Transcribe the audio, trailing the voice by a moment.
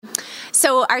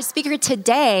So our speaker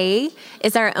today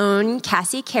is our own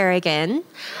Cassie Kerrigan.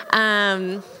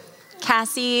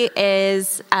 Cassie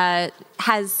has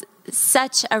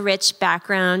such a rich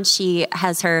background. She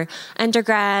has her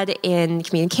undergrad in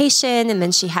communication, and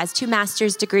then she has 2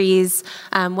 master's degrees,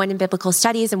 one in biblical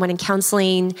studies and one in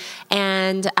counseling.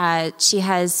 And she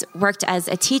has worked as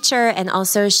a teacher, and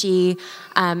also she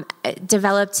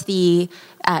developed the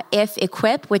IF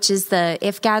Equip, which is the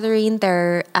IF Gathering,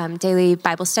 their daily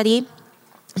Bible study.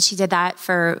 She did that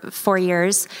for 4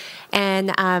 years.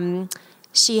 And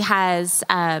she has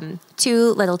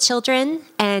 2 little children,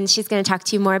 and she's going to talk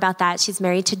to you more about that. She's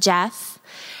married to Jeff,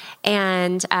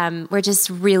 and we're just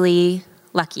really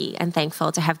lucky and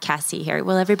thankful to have Cassie here.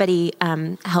 Will everybody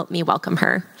help me welcome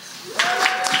her?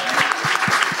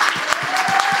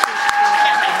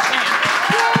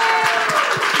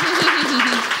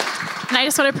 And I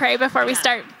just want to pray before we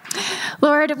start.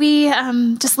 Lord, we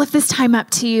just lift this time up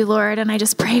to you, Lord, and I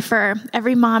just pray for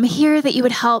every mom here that you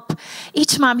would help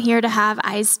each mom here to have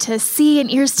eyes to see and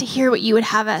ears to hear what you would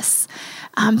have us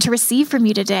to receive from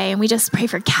you today. And we just pray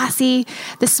for Cassie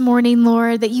this morning,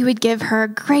 Lord, that you would give her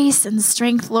grace and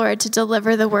strength, Lord, to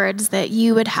deliver the words that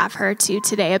you would have her to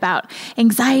today about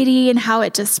anxiety and how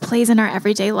it just plays in our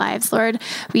everyday lives. Lord,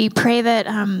 we pray that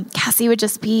Cassie would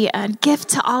just be a gift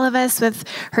to all of us with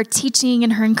her teaching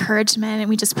and her encouragement. And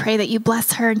we just pray that you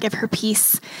bless her and give her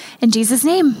peace. In Jesus'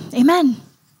 name, amen.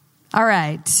 All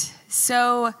right.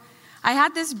 So I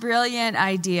had this brilliant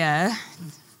idea,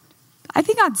 I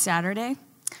think on Saturday,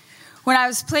 when I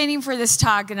was planning for this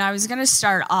talk, and I was going to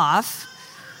start off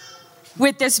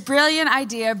with this brilliant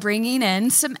idea, bringing in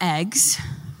some eggs,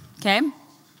 okay?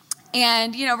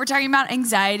 And, we're talking about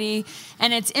anxiety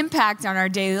and its impact on our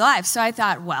daily life. So I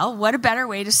thought, well, what a better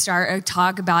way to start a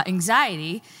talk about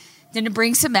anxiety than to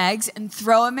bring some eggs and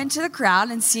throw them into the crowd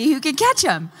and see who can catch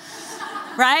them,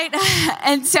 right?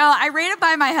 And so I ran it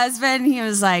by my husband, and he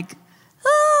was like,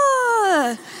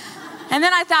 ah. And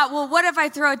then I thought, well, what if I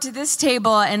throw it to this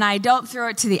table and I don't throw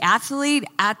it to the athlete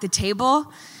at the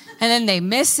table? And then they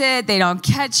miss it, they don't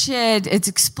catch it, it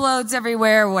explodes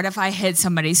everywhere. What if I hit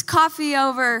somebody's coffee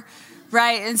over,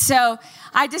 right? And so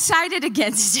I decided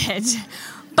against it.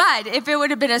 But if it would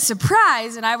have been a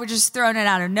surprise and I would just thrown it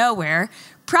out of nowhere,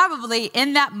 probably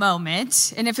in that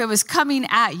moment, and if it was coming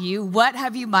at you, what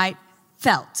have you might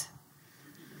felt?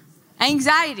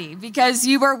 Anxiety, because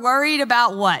you were worried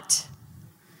about what?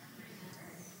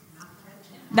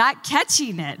 Not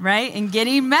catching it, right? And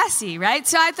getting messy, right?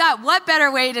 So I thought, what better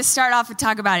way to start off and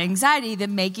talk about anxiety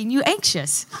than making you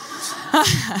anxious?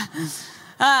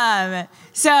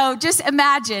 So just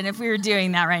imagine if we were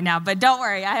doing that right now. But don't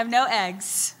worry, I have no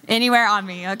eggs anywhere on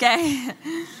me, okay?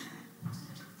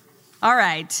 All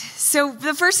right. So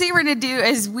the first thing we're going to do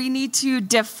is we need to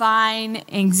define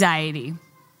anxiety.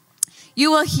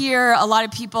 You will hear a lot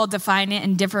of people define it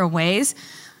in different ways.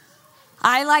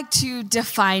 I like to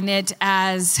define it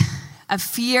as a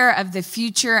fear of the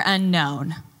future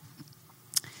unknown.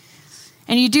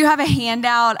 And you do have a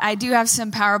handout. I do have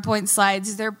some PowerPoint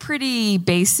slides. They're pretty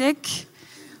basic.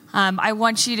 I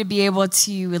want you to be able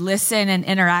to listen and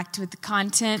interact with the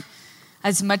content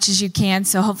as much as you can,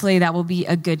 so hopefully that will be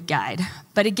a good guide.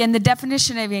 But again, the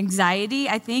definition of anxiety,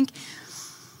 I think,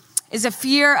 is a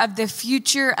fear of the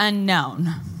future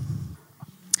unknown.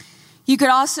 You could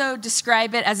also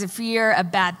describe it as a fear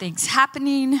of bad things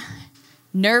happening,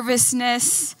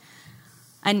 nervousness,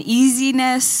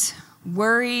 uneasiness,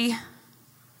 worry,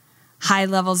 high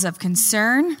levels of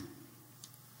concern.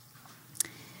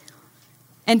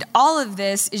 And all of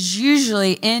this is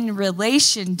usually in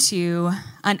relation to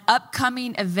an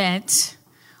upcoming event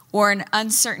or an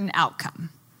uncertain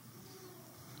outcome.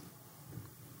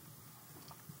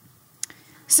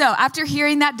 So after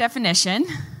hearing that definition,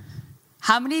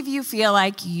 how many of you feel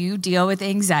like you deal with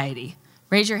anxiety?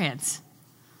 Raise your hands.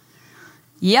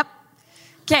 Yep.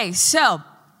 Okay, so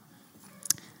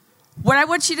what I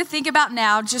want you to think about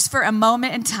now, just for a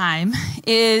moment in time,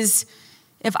 is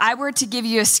if I were to give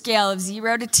you a scale of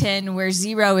 0 to 10, where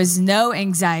 0 is no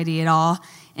anxiety at all,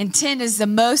 and 10 is the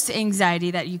most anxiety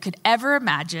that you could ever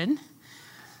imagine,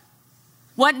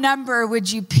 what number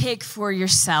would you pick for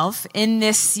yourself in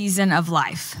this season of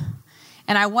life?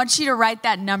 And I want you to write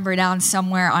that number down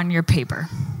somewhere on your paper.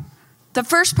 The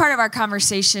first part of our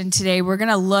conversation today, we're going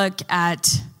to look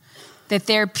at the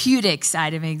therapeutic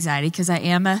side of anxiety, because I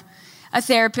am a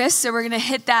therapist, so we're going to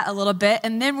hit that a little bit.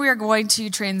 And then we're going to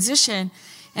transition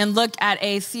and look at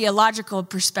a theological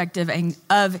perspective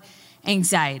of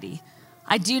anxiety.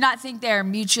 I do not think they are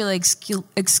mutually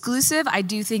exclusive. I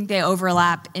do think they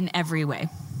overlap in every way.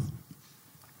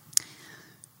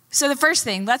 So the first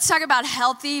thing, let's talk about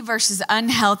healthy versus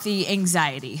unhealthy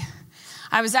anxiety.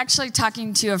 I was actually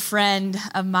talking to a friend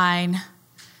of mine,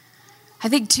 I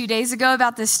think 2 days ago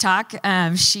about this talk.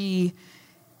 She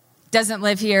doesn't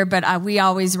live here, but we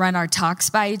always run our talks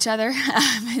by each other.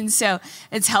 And so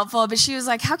it's helpful. But she was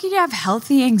like, how can you have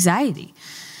healthy anxiety?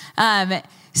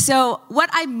 So what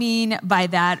I mean by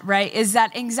that, right, is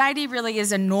that anxiety really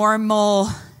is a normal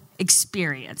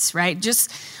experience, right?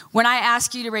 Just when I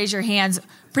ask you to raise your hands,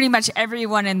 pretty much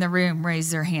everyone in the room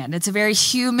raised their hand. It's a very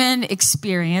human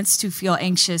experience to feel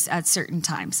anxious at certain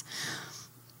times.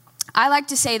 I like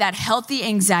to say that healthy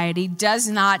anxiety does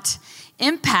not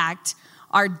impact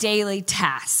our daily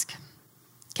task,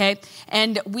 okay?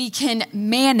 And we can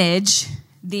manage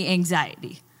the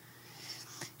anxiety.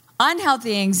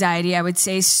 Unhealthy anxiety, I would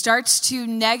say, starts to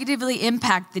negatively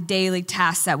impact the daily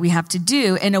tasks that we have to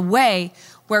do in a way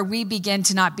where we begin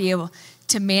to not be able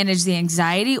to manage the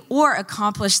anxiety or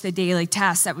accomplish the daily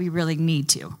tasks that we really need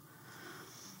to.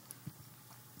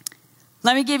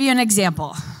 Let me give you an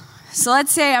example. So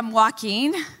let's say I'm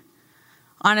walking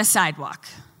on a sidewalk.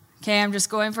 Okay, I'm just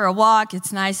going for a walk.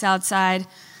 It's nice outside.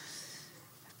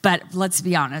 But let's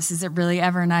be honest, is it really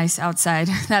ever nice outside?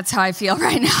 That's how I feel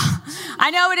right now.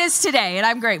 I know it is today, and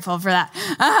I'm grateful for that.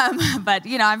 But,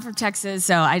 I'm from Texas,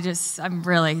 so I'm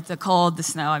really, the cold, the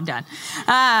snow, I'm done.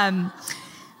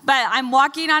 But I'm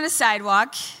walking on a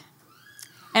sidewalk,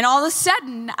 and all of a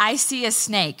sudden, I see a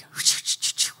snake,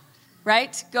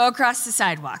 right, go across the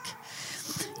sidewalk.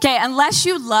 Okay, unless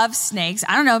you love snakes,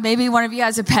 I don't know, maybe one of you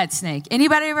has a pet snake.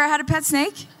 Anybody ever had a pet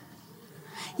snake?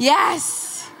 Yes.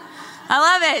 I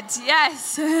love it.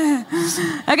 Yes.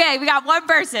 Okay, we got one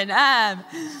person.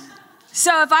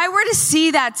 So if I were to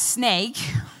see that snake,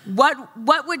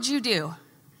 what would you do?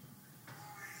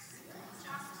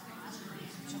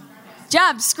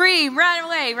 Jump, scream, run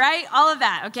away, right? All of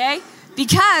that, okay?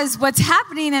 Because what's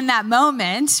happening in that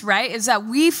moment, right, is that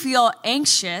we feel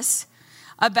anxious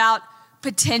about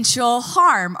potential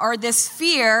harm or this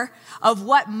fear of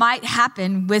what might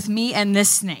happen with me and this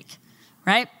snake,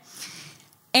 right?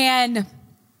 And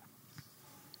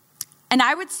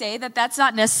I would say that that's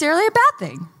not necessarily a bad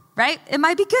thing, right? It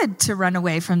might be good to run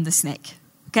away from the snake,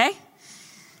 okay?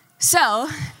 So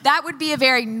that would be a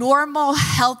very normal,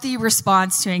 healthy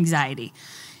response to anxiety.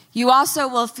 You also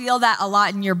will feel that a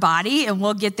lot in your body, and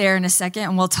we'll get there in a second,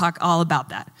 and we'll talk all about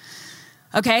that.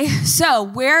 Okay, so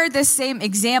where this same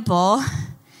example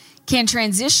can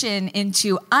transition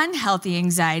into unhealthy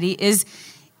anxiety is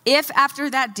if after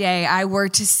that day I were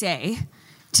to say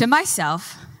to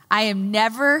myself, I am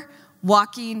never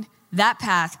walking that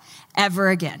path ever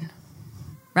again,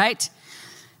 right?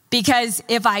 Because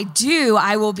if I do,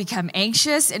 I will become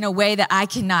anxious in a way that I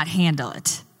cannot handle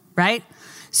it, right?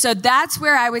 So that's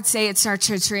where I would say it starts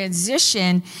to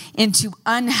transition into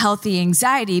unhealthy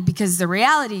anxiety, because the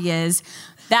reality is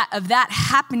that of that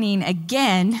happening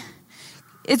again,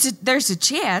 there's a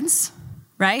chance,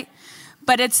 right?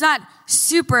 But it's not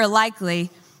super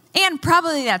likely. And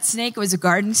probably that snake was a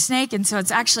garden snake, and so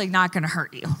it's actually not going to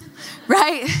hurt you,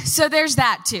 right? So there's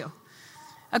that too.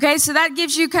 Okay, so that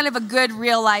gives you kind of a good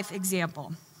real life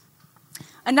example.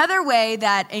 Another way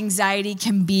that anxiety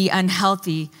can be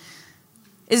unhealthy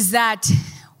is that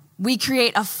we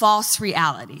create a false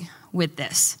reality with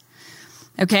this,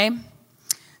 okay?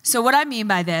 So what I mean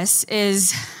by this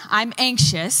is I'm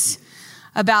anxious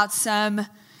about some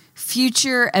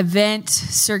future event,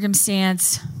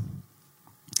 circumstance,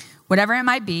 whatever it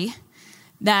might be,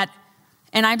 and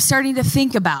I'm starting to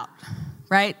think about,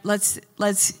 right? Let's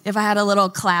if I had a little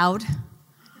cloud,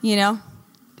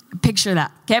 picture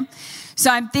that, okay? So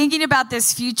I'm thinking about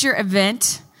this future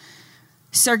event,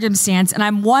 circumstance, and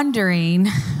I'm wondering,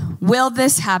 will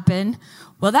this happen?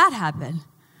 Will that happen?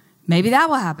 Maybe that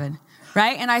will happen,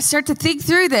 right? And I start to think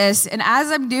through this, and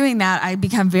as I'm doing that, I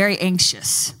become very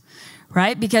anxious,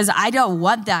 right? Because I don't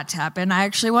want that to happen. I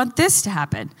actually want this to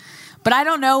happen. But I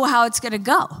don't know how it's going to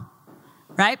go,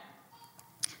 right?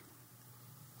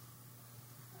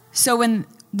 So when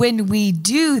we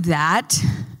do that,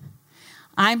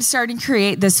 I'm starting to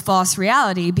create this false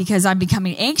reality because I'm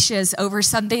becoming anxious over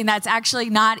something that's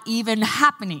actually not even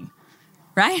happening,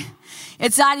 right?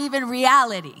 It's not even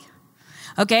reality.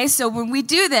 Okay, so when we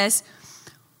do this,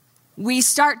 we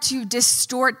start to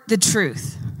distort the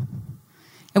truth,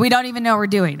 and we don't even know we're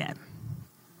doing it.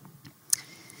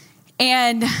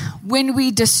 And when we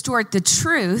distort the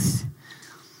truth,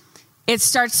 it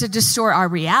starts to distort our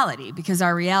reality, because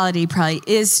our reality probably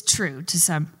is true to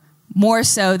some, more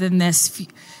so than this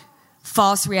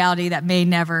false reality that may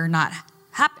never not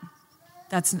happen.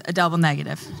 That's a double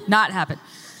negative, not happen.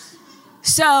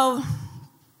 So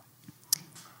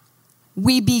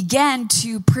we begin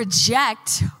to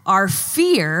project our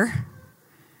fear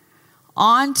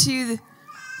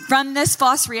from this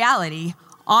false reality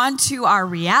onto our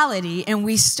reality, and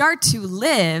we start to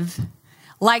live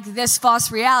like this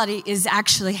false reality is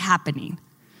actually happening,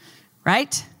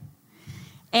 right?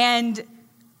 And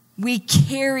we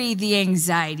carry the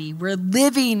anxiety. We're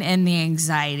living in the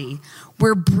anxiety.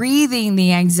 We're breathing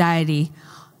the anxiety,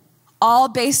 all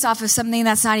based off of something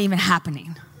that's not even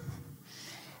happening.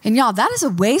 And y'all, that is a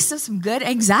waste of some good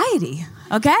anxiety,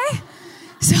 okay?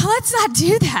 So let's not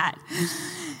do that.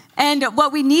 And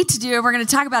what we need to do, and we're going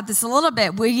to talk about this a little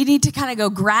bit, we need to kind of go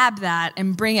grab that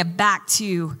and bring it back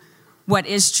to what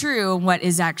is true and what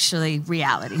is actually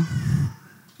reality.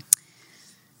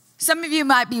 Some of you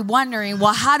might be wondering,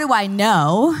 well, how do I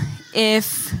know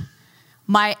if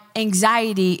my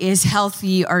anxiety is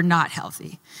healthy or not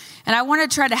healthy? And I want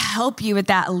to try to help you with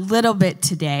that a little bit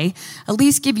today, at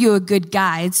least give you a good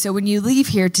guide. So when you leave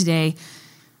here today,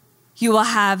 you will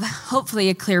have hopefully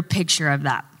a clear picture of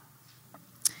that.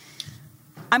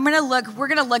 We're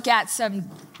going to look at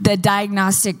the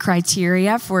diagnostic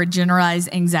criteria for generalized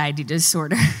anxiety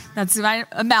disorder. That's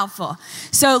a mouthful.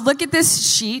 So look at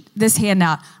this sheet, this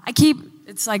handout.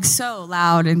 It's like so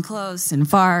loud and close and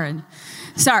far and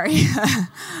sorry.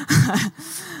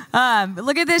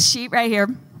 Look at this sheet right here.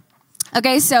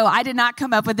 Okay, so I did not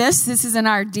come up with this. This is in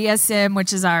our DSM,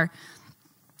 which is our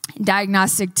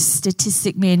diagnostic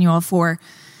statistic manual for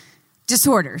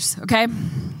disorders, okay?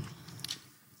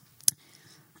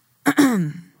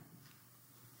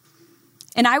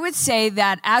 And I would say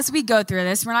that as we go through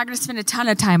this, we're not going to spend a ton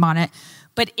of time on it,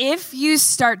 but if you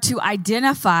start to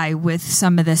identify with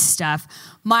some of this stuff,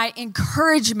 my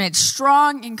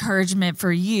strong encouragement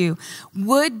for you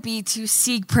would be to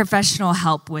seek professional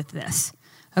help with this,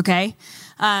 okay?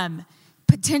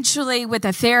 Potentially with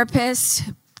a therapist,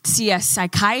 see a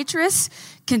psychiatrist,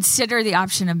 consider the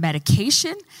option of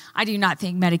medication. I do not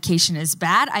think medication is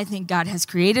bad. I think God has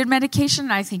created medication,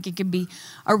 and I think it can be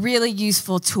a really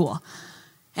useful tool.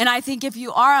 And I think if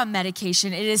you are on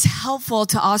medication, it is helpful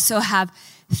to also have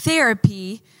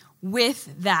therapy with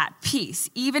that piece.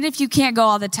 Even if you can't go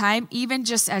all the time, even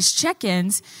just as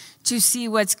check-ins to see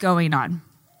what's going on.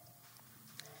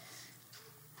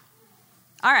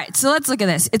 All right, so let's look at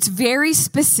this. It's very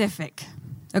specific.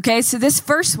 Okay, so this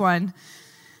first one,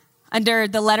 under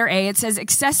the letter A, it says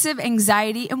excessive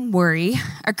anxiety and worry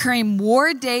occurring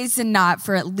more days than not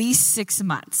for at least 6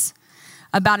 months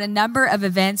about a number of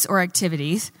events or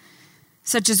activities,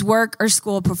 such as work or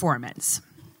school performance.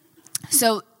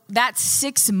 So that's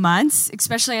 6 months,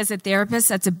 especially as a therapist,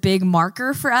 that's a big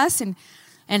marker for us and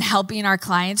helping our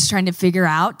clients trying to figure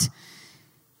out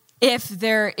if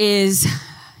there is,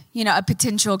 a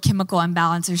potential chemical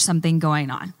imbalance or something going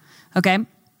on, okay?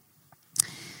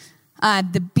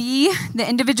 The B, the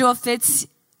individual finds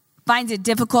it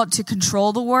difficult to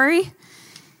control the worry.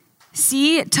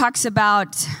 C, it talks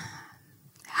about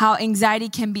how anxiety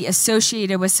can be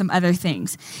associated with some other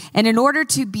things. And in order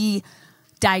to be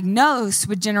diagnosed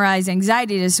with generalized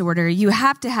anxiety disorder, you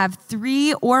have to have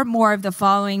 3 or more of the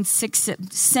following 6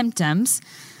 symptoms.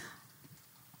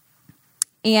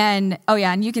 And,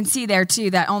 and you can see there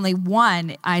too that only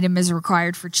 1 item is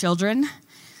required for children.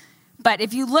 But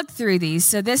if you look through these,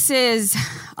 so this is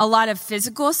a lot of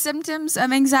physical symptoms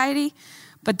of anxiety,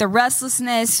 but the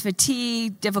restlessness,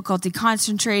 fatigue, difficulty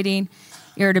concentrating,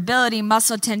 irritability,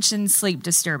 muscle tension, sleep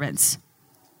disturbance.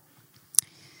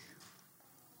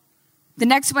 The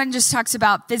next one just talks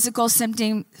about physical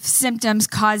symptoms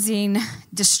causing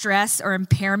distress or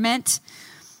impairment.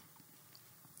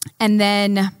 And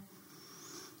then,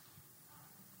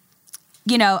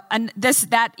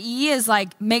 that E is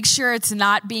like, make sure it's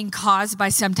not being caused by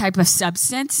some type of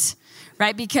substance,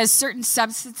 right? Because certain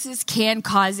substances can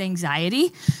cause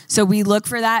anxiety. So we look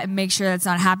for that and make sure that's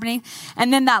not happening.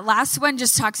 And then that last one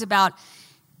just talks about,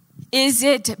 is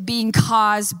it being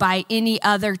caused by any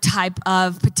other type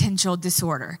of potential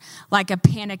disorder, like a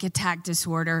panic attack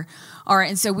disorder?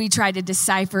 And so we try to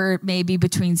decipher maybe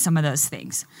between some of those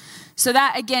things. So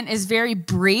that, again, is very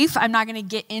brief. I'm not going to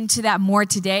get into that more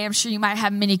today. I'm sure you might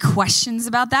have many questions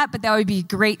about that, but that would be a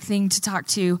great thing to talk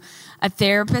to a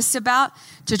therapist about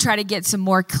to try to get some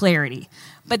more clarity.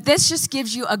 But this just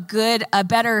gives you a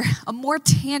more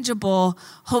tangible,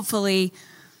 hopefully,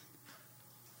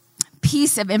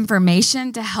 piece of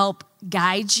information to help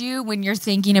guide you when you're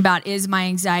thinking about, is my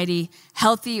anxiety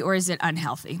healthy or is it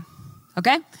unhealthy?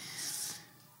 Okay?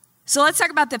 So let's talk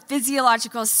about the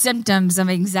physiological symptoms of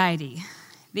anxiety.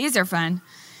 These are fun.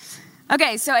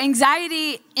 Okay, so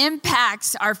anxiety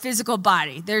impacts our physical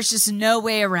body. There's just no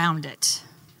way around it.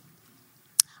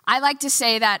 I like to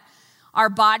say that our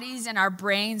bodies and our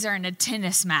brains are in a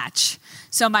tennis match.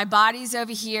 So my body's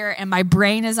over here and my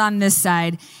brain is on this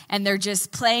side, and they're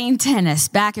just playing tennis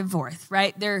back and forth,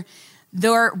 right? They're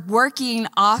working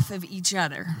off of each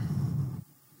other.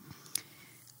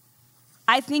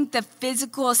 I think the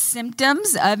physical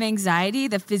symptoms of anxiety,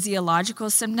 the physiological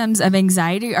symptoms of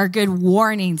anxiety are good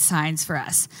warning signs for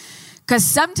us. Because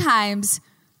sometimes,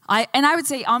 I would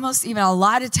say almost even a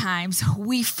lot of times,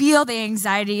 we feel the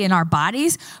anxiety in our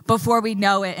bodies before we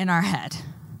know it in our head.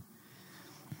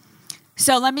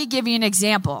 So let me give you an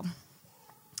example.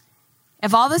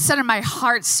 If all of a sudden my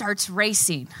heart starts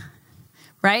racing,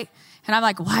 right? And I'm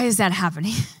like, why is that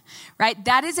happening? Right?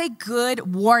 That is a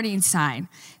good warning sign.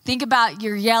 Think about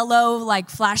your yellow, like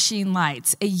flashing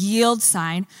lights, a yield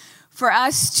sign for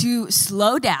us to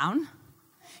slow down,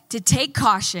 to take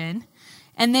caution,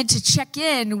 and then to check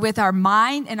in with our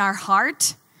mind and our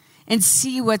heart and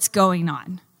see what's going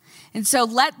on. And so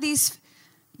this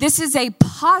is a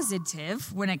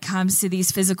positive when it comes to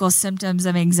these physical symptoms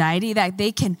of anxiety, that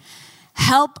they can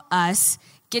help us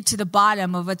get to the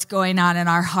bottom of what's going on in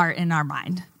our heart and our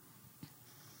mind.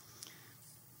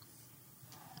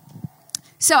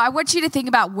 So I want you to think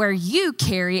about where you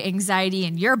carry anxiety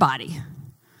in your body.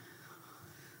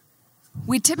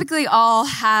 We typically all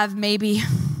have maybe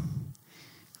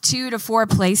 2 to 4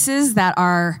 places that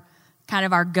are kind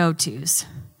of our go-tos.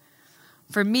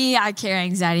 For me, I carry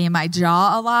anxiety in my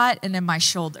jaw a lot and in my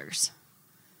shoulders.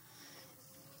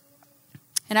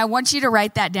 And I want you to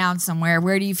write that down somewhere.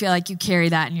 Where do you feel like you carry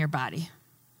that in your body?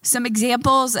 Some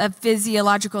examples of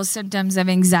physiological symptoms of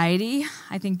anxiety,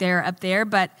 I think they're up there,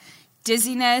 but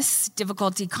dizziness,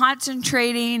 difficulty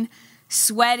concentrating,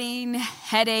 sweating,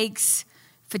 headaches,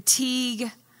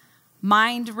 fatigue,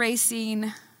 mind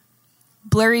racing,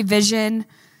 blurry vision,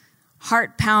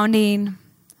 heart pounding,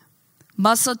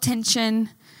 muscle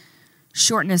tension,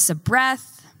 shortness of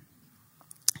breath,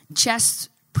 chest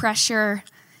pressure,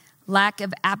 lack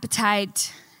of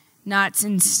appetite, knots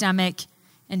in stomach,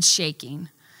 and shaking.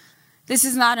 This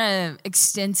is not an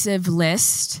extensive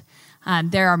list.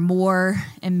 There are more,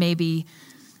 and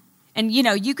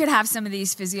you could have some of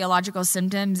these physiological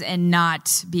symptoms and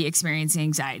not be experiencing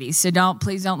anxiety. So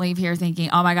please don't leave here thinking,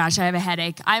 oh my gosh, I have a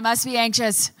headache, I must be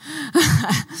anxious.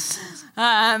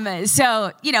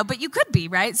 But you could be,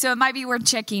 right? So it might be worth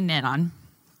checking in on.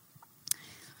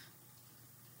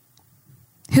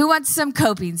 Who wants some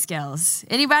coping skills?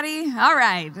 Anybody? All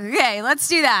right. Okay, let's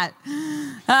do that.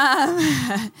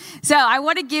 So I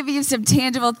want to give you some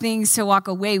tangible things to walk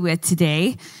away with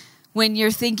today when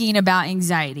you're thinking about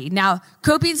anxiety. Now,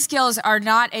 coping skills are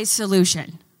not a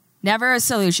solution. Never a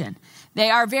solution. They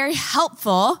are very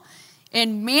helpful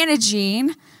in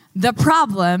managing the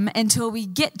problem until we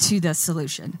get to the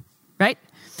solution, right?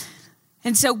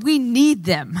 And so we need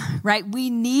them, right? We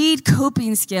need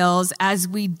coping skills as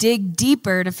we dig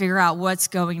deeper to figure out what's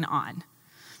going on.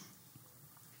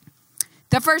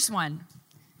 The first one,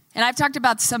 and I've talked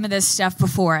about some of this stuff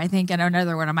before, I think in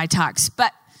another one of my talks,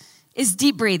 but is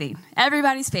deep breathing.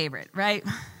 Everybody's favorite, right?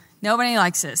 Nobody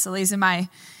likes this, at least in my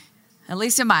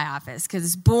office, because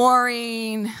it's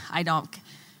boring.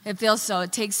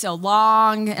 It takes so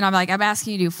long, and I'm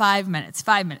asking you to do 5 minutes.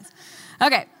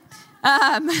 Okay.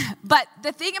 But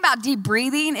the thing about deep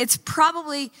breathing, it's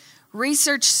probably,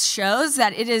 research shows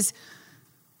that it is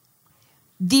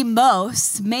the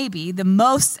most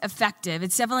effective,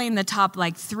 it's definitely in the top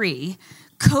 3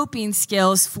 coping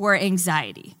skills for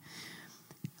anxiety.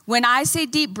 When I say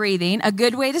deep breathing, a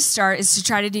good way to start is to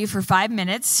try to do for 5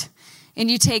 minutes, and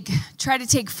you try to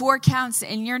take 4 counts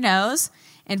in your nose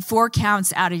and 4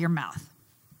 counts out of your mouth.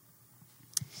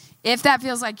 If that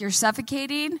feels like you're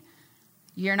suffocating,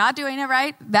 you're not doing it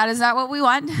right. That is not what we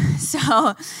want.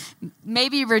 So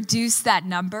maybe reduce that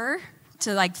number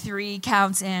to 3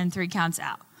 counts in, 3 counts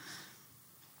out.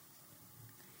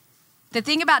 The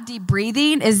thing about deep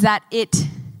breathing is that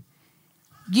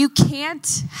you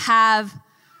can't have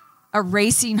a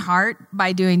racing heart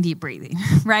by doing deep breathing,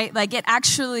 right? It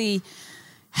actually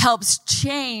helps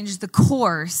change the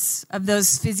course of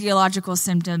those physiological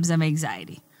symptoms of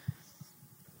anxiety.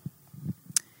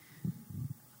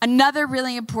 Another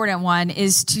really important one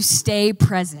is to stay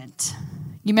present.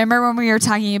 You remember when we were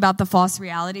talking about the false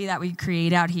reality that we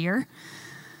create out here?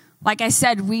 Like I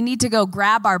said, we need to go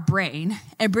grab our brain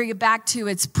and bring it back to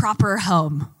its proper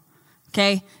home,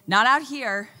 okay? Not out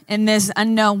here in this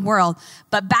unknown world,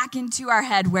 but back into our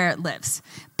head where it lives,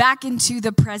 back into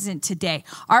the present today.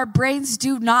 Our brains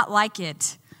do not like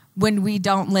it when we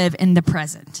don't live in the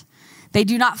present. They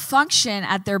do not function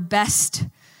at their best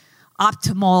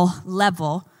optimal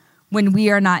level when we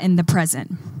are not in the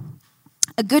present.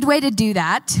 A good way to do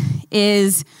that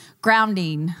is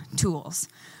grounding tools.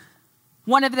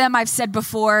 One of them I've said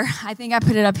before, I think I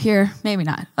put it up here, maybe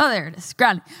not. Oh, there it is,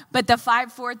 grounding. But the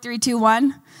 5, 4, 3, 2,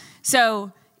 1.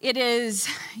 So it is,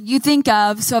 you think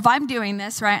of, so if I'm doing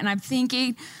this, right, and I'm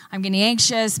thinking, I'm getting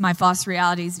anxious, my false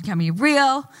reality is becoming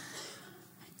real,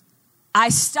 I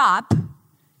stop,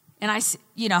 and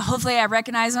hopefully I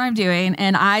recognize what I'm doing,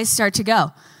 and I start to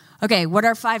go, okay, what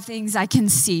are 5 things I can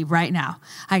see right now?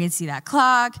 I can see that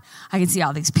clock, I can see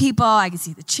all these people, I can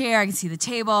see the chair, I can see the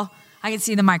table, I can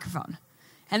see the microphone.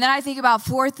 And then I think about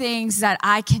 4 things that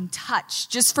I can touch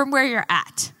just from where you're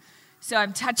at. So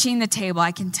I'm touching the table,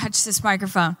 I can touch this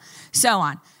microphone, so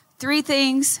on. 3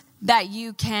 things that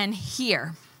you can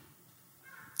hear.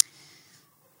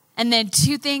 And then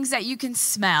 2 things that you can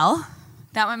smell.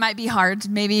 That one might be hard.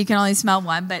 Maybe you can only smell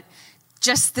 1, but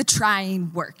just the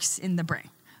trying works in the brain,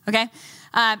 okay?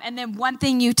 And then 1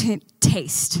 thing you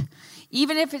taste.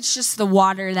 Even if it's just the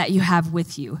water that you have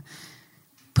with you.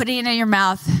 Putting it in your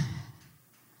mouth,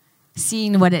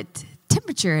 seeing what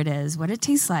temperature it is, what it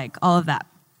tastes like, all of that.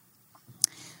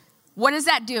 What is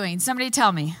that doing? Somebody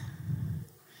tell me.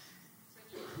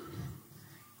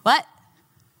 What?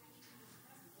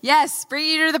 Yes,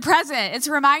 bringing you to the present. It's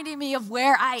reminding me of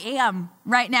where I am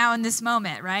right now in this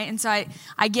moment, right? And so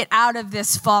I get out of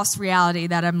this false reality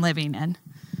that I'm living in.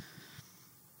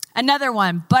 Another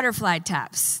one, butterfly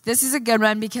taps. This is a good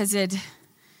one because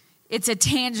it's a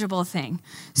tangible thing.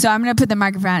 So I'm going to put the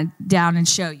microphone down and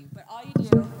show you. But all you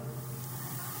do,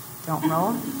 don't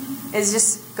roll, is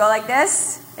just go like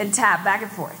this and tap back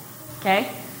and forth, okay?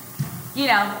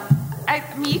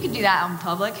 I mean, you can do that out in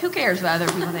public. Who cares what other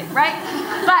people think, right?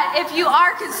 But if you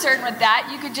are concerned with that,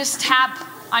 you could just tap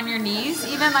on your knees,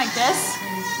 even like this.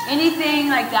 Anything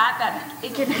like that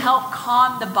it can help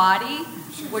calm the body,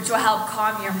 which will help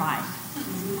calm your mind.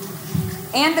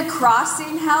 And the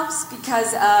crossing helps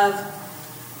because of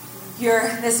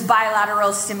this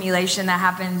bilateral stimulation that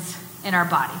happens in our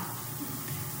body.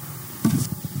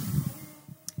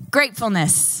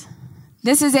 Gratefulness.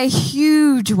 This is a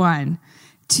huge one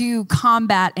to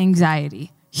combat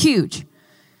anxiety. Huge.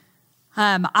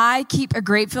 I keep a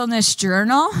gratefulness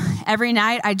journal. Every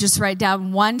night I just write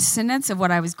down 1 sentence of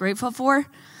what I was grateful for.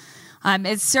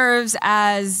 It serves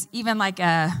as even like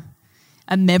a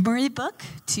memory book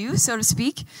too, so to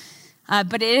speak.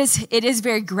 But it is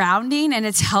very grounding and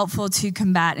it's helpful to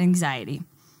combat anxiety.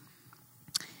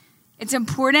 It's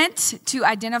important to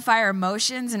identify our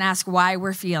emotions and ask why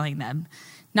we're feeling them.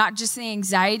 Not just the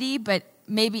anxiety, but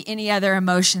maybe any other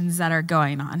emotions that are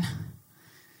going on.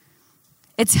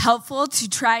 It's helpful to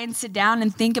try and sit down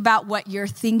and think about what you're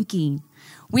thinking.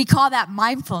 We call that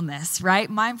mindfulness, right?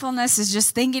 Mindfulness is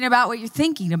just thinking about what you're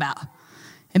thinking about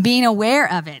and being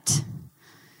aware of it.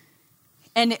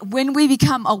 And when we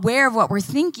become aware of what we're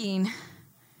thinking,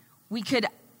 we could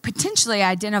potentially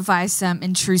identify some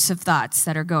intrusive thoughts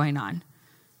that are going on.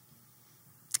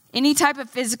 Any type of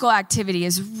physical activity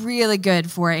is really good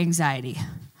for anxiety.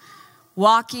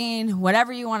 Walking,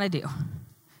 whatever you want to do.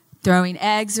 Throwing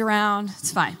eggs around,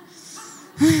 it's fine.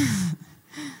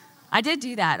 I did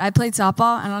do that. I played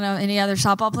softball. I don't know any other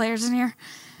softball players in here.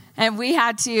 And we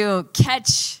had to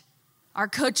catch, our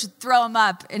coach would throw them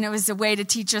up, and it was a way to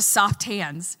teach us soft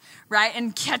hands, right?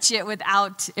 And catch it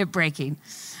without it breaking.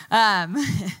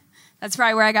 That's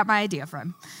probably where I got my idea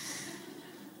from.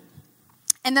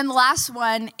 And then the last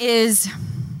one is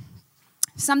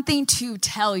something to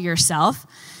tell yourself.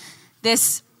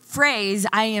 This phrase,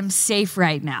 I am safe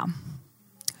right now,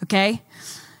 okay?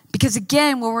 Because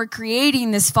again, when we're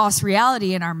creating this false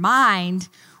reality in our mind,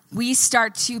 we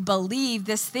start to believe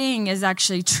this thing is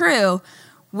actually true,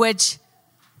 which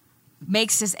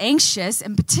makes us anxious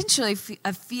and potentially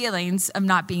feelings of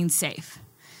not being safe.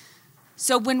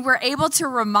 So when we're able to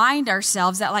remind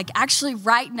ourselves that actually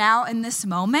right now in this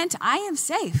moment, I am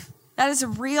safe. That is a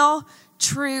real,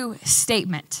 true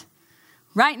statement.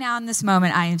 Right now in this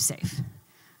moment, I am safe.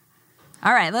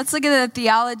 All right, let's look at the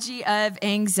theology of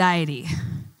anxiety.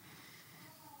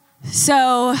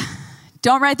 So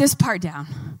don't write this part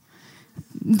down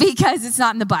because it's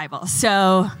not in the Bible.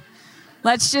 So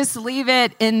let's just leave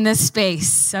it in the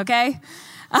space, okay?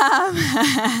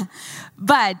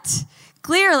 But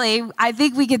clearly, I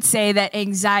think we could say that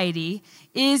anxiety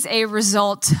is a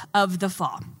result of the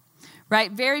fall,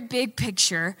 right? Very big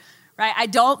picture, right? I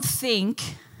don't think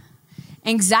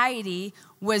anxiety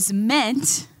was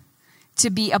meant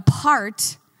to be a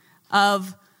part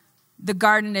of the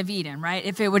Garden of Eden, right?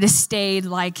 If it would have stayed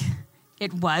like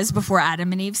it was before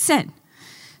Adam and Eve sinned.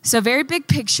 So very big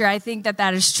picture, I think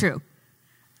that is true.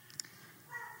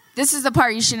 This is the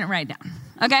part you shouldn't write down,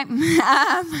 okay?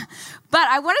 But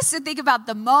I want us to think about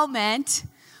the moment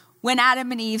when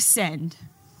Adam and Eve sinned.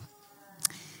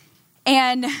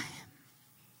 And,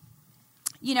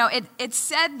 it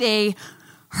said they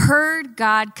heard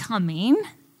God coming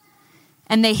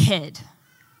and they hid.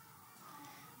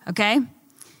 Okay?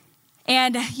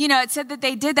 And, it said that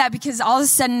they did that because all of a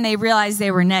sudden they realized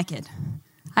they were naked.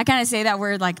 I kind of say that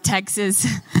word like Texas.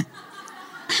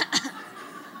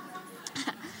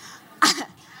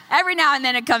 Every now and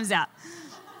then it comes out.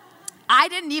 I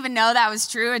didn't even know that was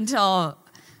true until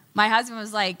my husband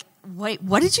was like, wait,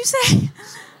 what did you say?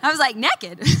 I was like,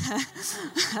 naked.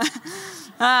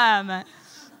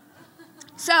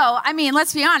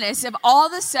 Let's be honest. If all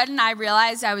of a sudden I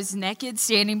realized I was naked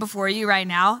standing before you right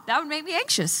now, that would make me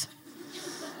anxious,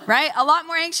 right? A lot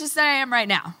more anxious than I am right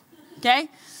now, okay?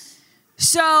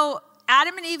 So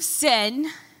Adam and Eve sin.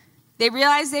 They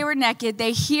realize they were naked.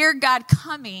 They hear God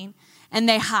coming, and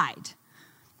they hide.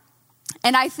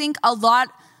 And I think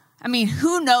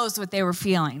who knows what they were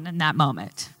feeling in that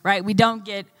moment, right? We don't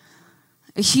get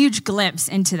a huge glimpse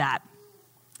into that.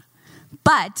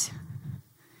 But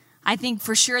I think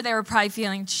for sure they were probably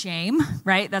feeling shame,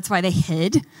 right? That's why they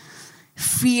hid.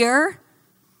 Fear.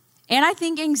 And I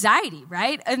think anxiety,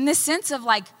 right? In the sense of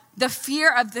like the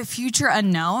fear of the future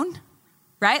unknown,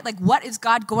 right? Like what is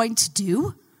God going to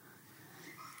do?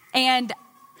 And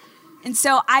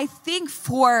so I think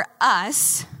for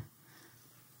us,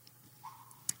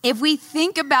 if we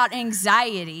think about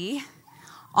anxiety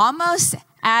almost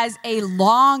as a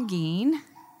longing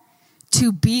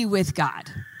to be with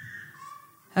God,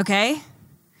 okay?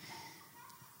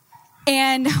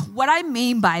 And what I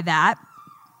mean by that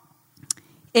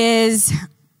is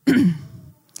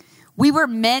we were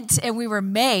meant and we were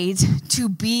made to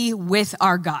be with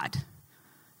our God,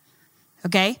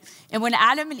 okay? And when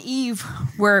Adam and Eve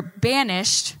were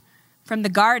banished from the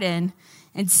garden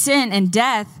and sin and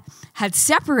death had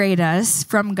separated us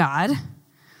from God,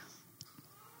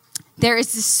 there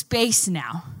is this space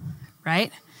now,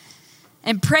 right?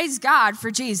 And praise God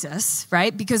for Jesus,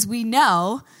 right? Because we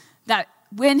know that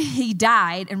when he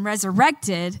died and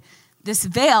resurrected, this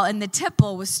veil in the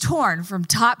temple was torn from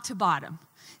top to bottom,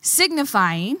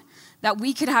 signifying that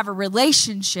we could have a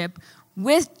relationship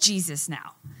with Jesus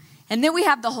now. And then we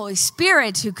have the Holy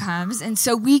Spirit who comes, and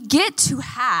so we get to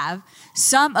have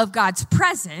some of God's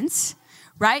presence,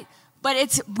 right?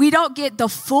 But we don't get the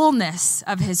fullness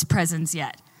of his presence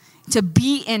yet, to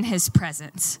be in his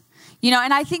presence.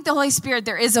 And I think the Holy Spirit,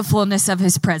 there is a fullness of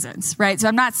his presence, right? So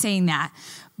I'm not saying that.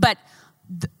 But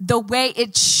the way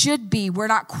it should be, we're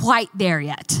not quite there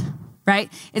yet,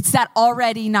 right? It's that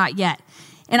already not yet.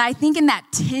 And I think in that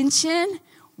tension,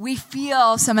 we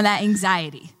feel some of that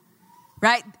anxiety,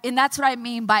 right? And that's what I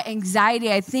mean by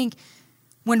anxiety. I think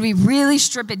when we really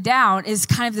strip it down is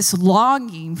kind of this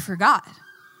longing for God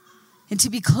and to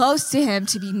be close to him,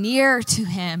 to be near to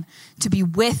him, to be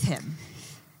with him.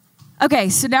 Okay,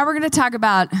 so now we're going to talk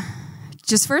about,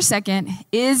 just for a second,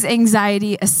 is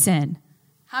anxiety a sin?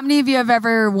 How many of you have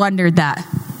ever wondered that?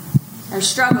 Or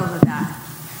struggled with that?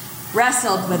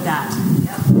 Wrestled with that?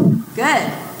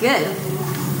 Good.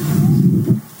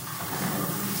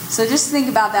 So just think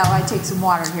about that while I take some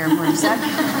water here for a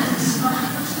second.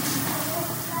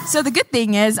 So the good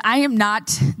thing is I am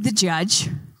not the judge,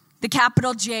 the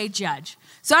capital J judge.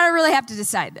 So I don't really have to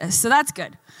decide this. So that's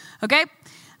good. Okay?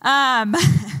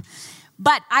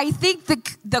 But I think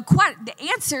the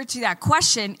answer to that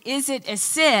question, is it a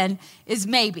sin, is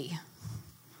maybe.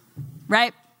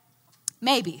 Right?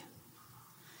 Maybe.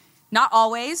 Not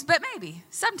always, but maybe.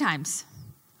 Sometimes.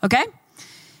 Okay?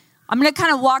 I'm going to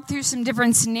kind of walk through some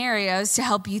different scenarios to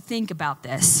help you think about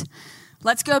this.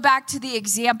 Let's go back to the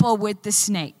example with the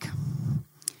snake.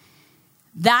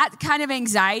 That kind of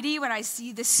anxiety when I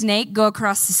see the snake go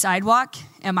across the sidewalk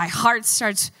and my heart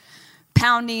starts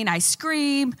pounding, I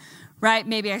scream, right?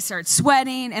 Maybe I start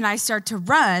sweating and I start to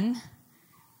run.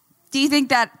 Do you think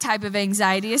that type of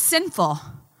anxiety is sinful?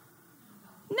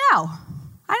 No,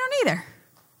 I don't either.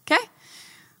 Okay?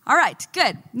 All right,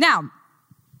 good. Now,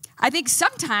 I think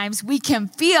sometimes we can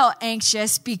feel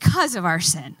anxious because of our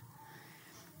sin.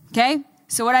 Okay?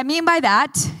 So what I mean by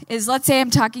that is, let's say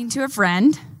I'm talking to a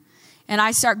friend and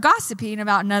I start gossiping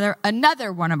about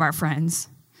another one of our friends.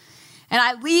 And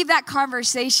I leave that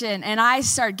conversation and I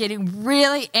start getting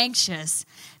really anxious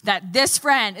that this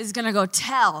friend is going to go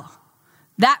tell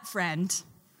that friend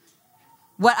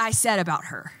what I said about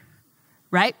her,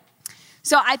 right?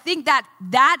 So I think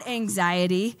that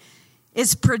anxiety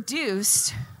is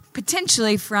produced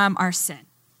potentially from our sin.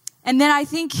 And then I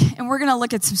think, and we're going to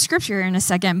look at some scripture in a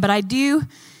second, but I do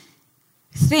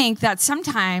think that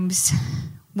sometimes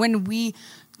when we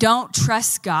don't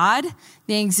trust God,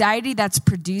 the anxiety that's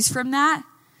produced from that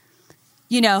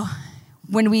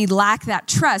when we lack that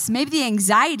trust, maybe the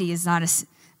anxiety is not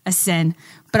a sin,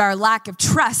 but our lack of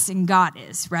trust in God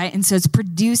is, right? And so it's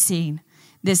producing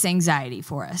this anxiety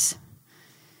for us.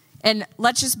 And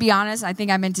let's just be honest. I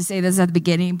think I meant to say this at the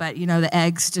beginning, but the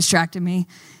eggs distracted me.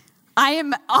 I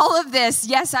am all of this.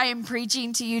 Yes, I am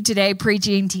preaching to you today,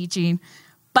 teaching,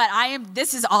 but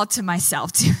this is all to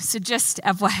myself too. So just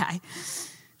FYI.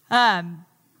 And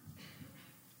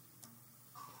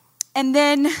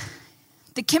then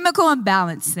the chemical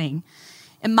imbalance thing.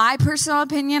 In my personal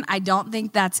opinion, I don't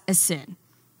think that's a sin.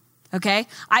 Okay?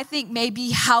 I think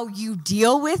maybe how you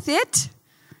deal with it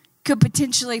could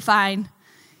potentially find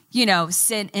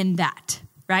sin in that,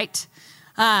 right?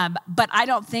 But I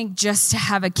don't think just to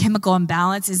have a chemical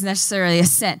imbalance is necessarily a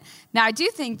sin. Now, I do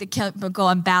think the chemical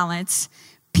imbalance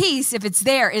piece, if it's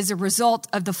there, is a result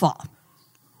of the fall.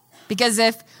 Because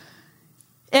if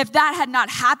that had not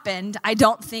happened, I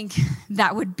don't think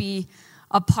that would be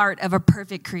a part of a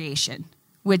perfect creation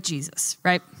with Jesus,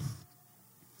 right?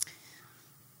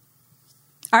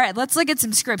 All right, let's look at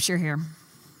some scripture here.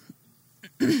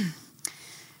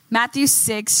 Matthew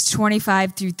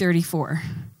 6:25 through 34.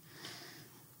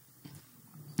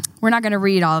 We're not going to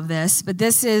read all of this, but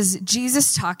this is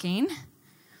Jesus talking.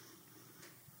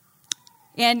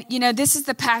 And, this is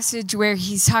the passage where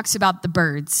he talks about the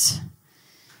birds.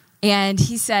 And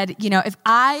he said, if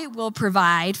I will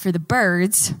provide for the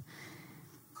birds,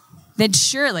 then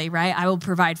surely, right, I will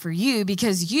provide for you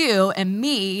because you and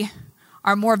me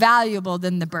are more valuable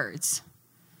than the birds.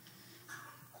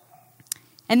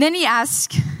 And then he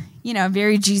asked,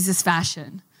 very Jesus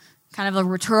fashion, kind of a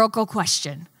rhetorical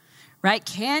question, right?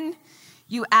 Can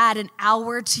you add an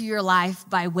hour to your life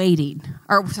by worrying,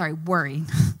 by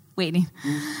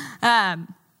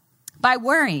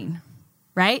worrying,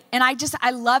 right? And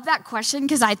I love that question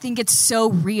because I think it's so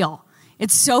real.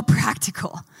 It's so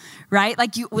practical, right?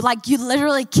 Like you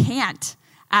literally can't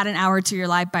add an hour to your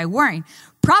life by worrying.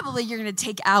 Probably you're going to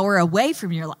take an hour away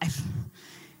from your life,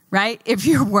 right? If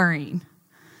you're worrying.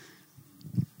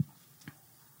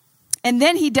 And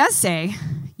then he does say,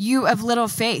 you have little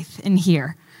faith in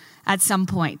here at some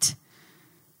point.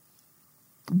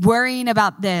 Worrying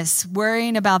about this,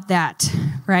 worrying about that,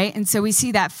 right? And so we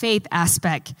see that faith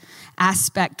aspect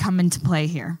come into play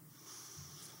here.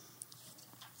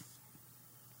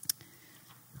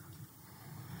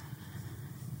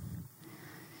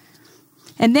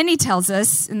 And then he tells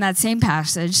us in that same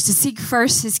passage to seek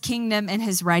first his kingdom and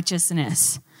his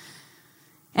righteousness.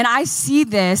 And I see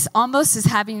this almost as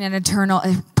having an eternal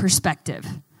perspective.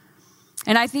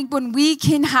 And I think when we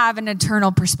can have an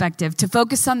eternal perspective to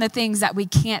focus on the things that we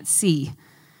can't see,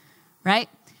 right?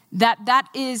 That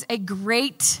is a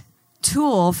great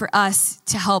tool for us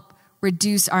to help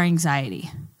reduce our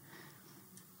anxiety.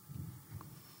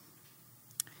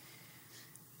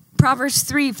 Proverbs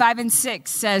 3:5 and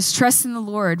 6 says, trust in the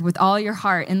Lord with all your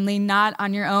heart and lean not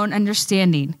on your own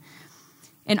understanding.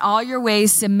 In all your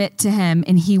ways submit to him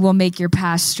and he will make your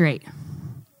path straight.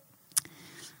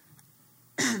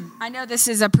 I know this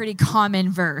is a pretty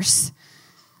common verse,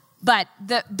 but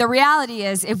the reality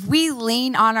is if we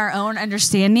lean on our own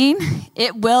understanding,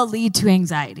 it will lead to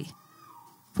anxiety.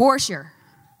 For sure.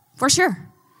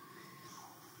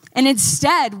 And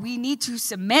instead, we need to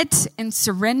submit and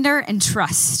surrender and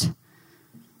trust.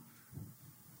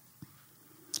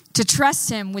 To trust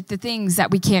him with the things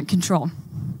that we can't control.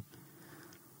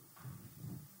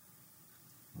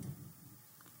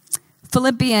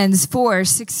 Philippians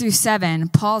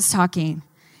 4:6-7, Paul's talking.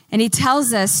 And he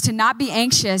tells us to not be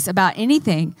anxious about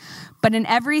anything, but in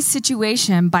every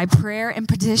situation, by prayer and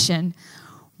petition,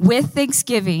 with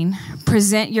thanksgiving,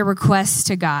 present your requests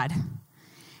to God.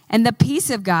 And the peace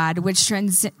of God, which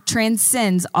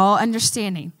transcends all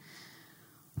understanding,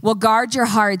 will guard your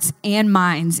hearts and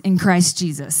minds in Christ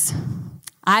Jesus.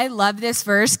 I love this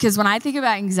verse because when I think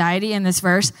about anxiety in this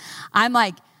verse, I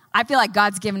feel like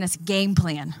God's given us a game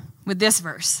plan with this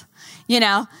verse.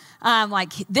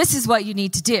 This is what you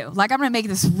need to do. I'm going to make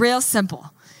this real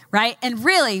simple, right? And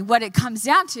really what it comes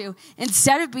down to,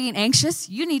 instead of being anxious,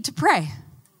 you need to pray.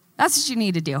 That's what you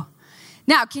need to do.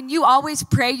 Now, can you always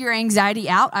pray your anxiety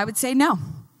out? I would say no,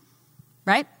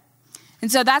 right?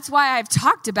 And so that's why I've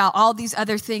talked about all these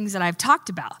other things that I've talked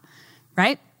about,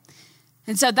 right?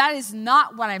 And so that is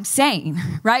not what I'm saying,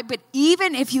 right? But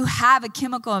even if you have a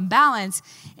chemical imbalance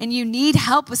and you need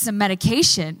help with some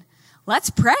medication, let's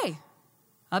pray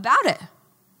about it,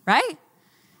 right?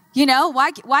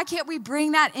 Why can't we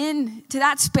bring that in to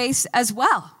that space as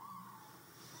well?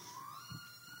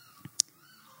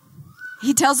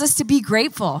 He tells us to be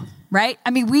grateful, right? I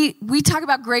mean, we talk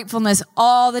about gratefulness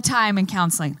all the time in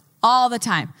counseling, all the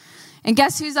time. And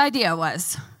guess whose idea it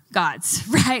was? God's,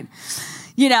 right?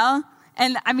 You know?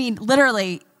 And I mean,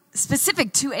 literally,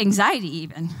 specific to anxiety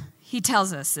even, he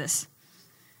tells us this.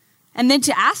 And then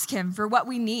to ask him for what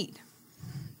we need.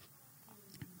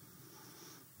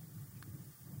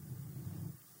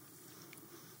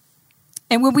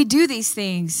 And when we do these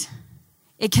things,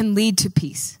 it can lead to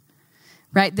peace,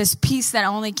 right? This peace that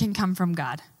only can come from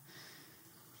God.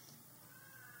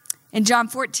 In John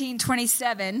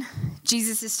 14:27,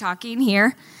 Jesus is talking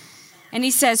here, and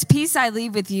he says, "Peace I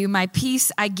leave with you, my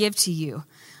peace I give to you.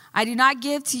 I do not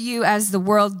give to you as the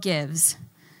world gives.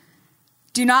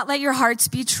 Do not let your hearts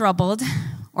be troubled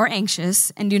or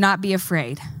anxious, and do not be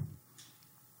afraid."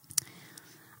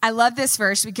 I love this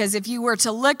verse because if you were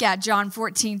to look at John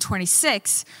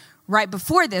 14:26, right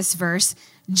before this verse,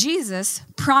 Jesus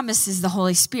promises the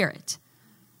Holy Spirit.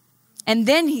 And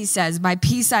then he says, "My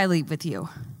peace I leave with you."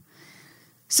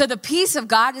 So the peace of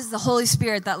God is the Holy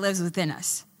Spirit that lives within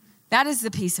us. That is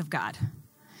the peace of God.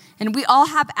 And we all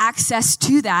have access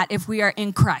to that if we are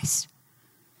in Christ.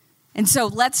 And so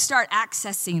let's start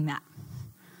accessing that.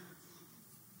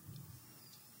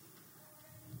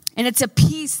 And it's a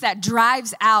peace that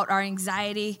drives out our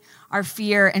anxiety, our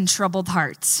fear, and troubled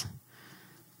hearts.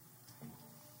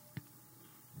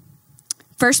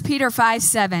 1 Peter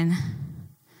 5:7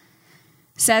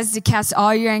 says to cast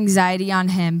all your anxiety on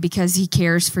him because he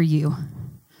cares for you.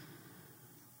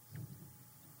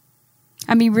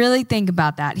 I mean, really think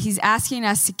about that. He's asking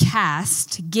us to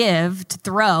cast, to give, to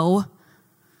throw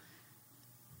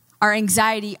our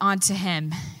anxiety onto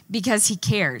him because he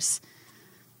cares.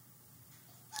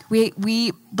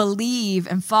 We believe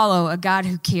and follow a God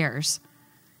who cares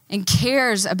and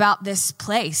cares about this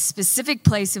place, specific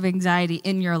place of anxiety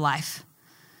in your life.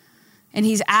 And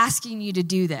he's asking you to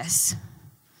do this.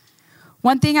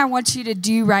 One thing I want you to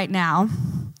do right now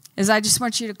is I just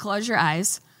want you to close your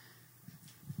eyes.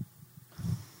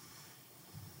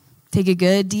 Take a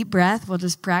good deep breath. We'll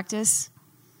just practice.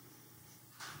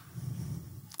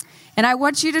 And I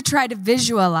want you to try to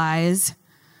visualize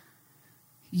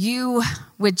you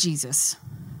with Jesus.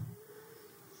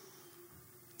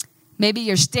 Maybe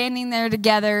you're standing there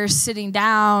together, sitting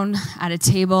down at a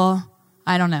table.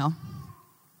 I don't know.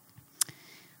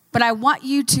 But I want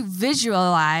you to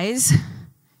visualize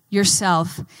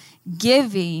yourself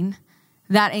giving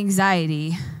that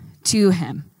anxiety to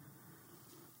him.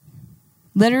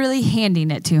 Literally handing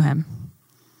it to him.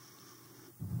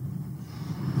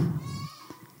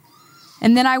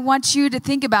 And then I want you to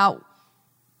think about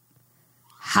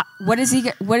what is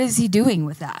he doing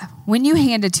with that? When you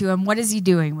hand it to him, what is he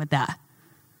doing with that?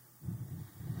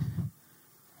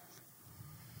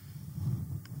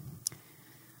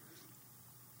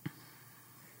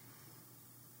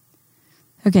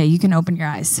 Okay, you can open your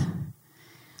eyes.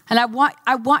 And I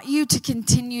want you to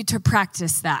continue to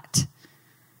practice that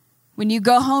when you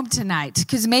go home tonight,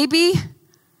 because maybe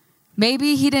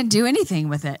he didn't do anything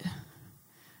with it.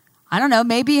 I don't know,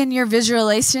 maybe in your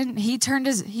visualization, he turned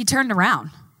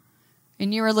around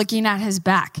and you were looking at his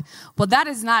back. Well, that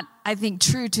is not, I think,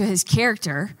 true to his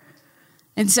character.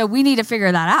 And so we need to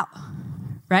figure that out,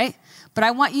 right? But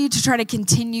I want you to try to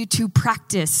continue to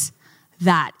practice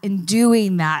that and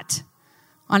doing that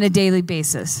on a daily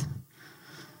basis.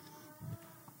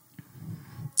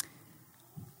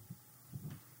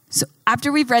 So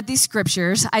after we've read these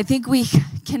scriptures, I think we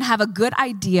can have a good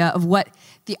idea of what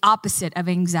the opposite of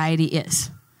anxiety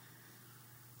is.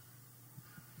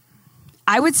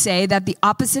 I would say that the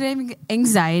opposite of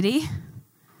anxiety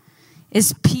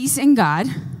is peace in God,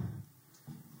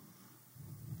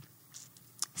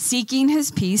 seeking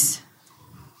his peace,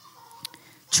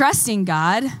 trusting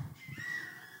God,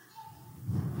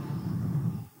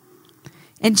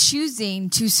 and choosing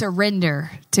to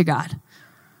surrender to God.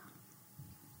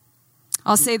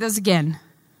 I'll say those again.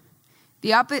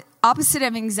 The opposite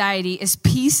of anxiety is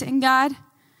peace in God,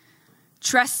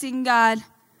 trusting God,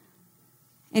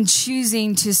 and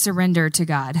choosing to surrender to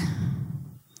God.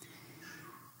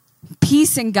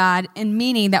 Peace in God, and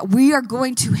meaning that we are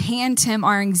going to hand him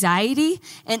our anxiety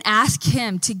and ask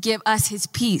him to give us his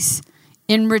peace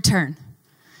in return.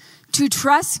 To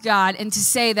trust God and to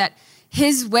say that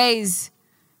his ways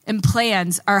and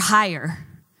plans are higher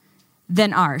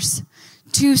than ours.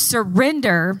 To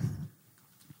surrender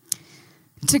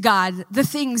to God the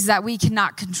things that we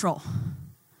cannot control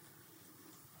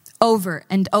over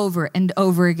and over and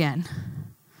over again.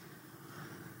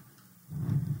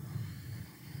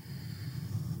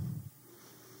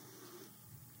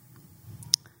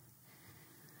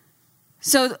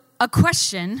 So a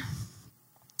question,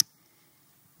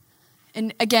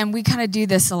 and again, we kind of do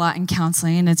this a lot in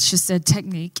counseling, and it's just a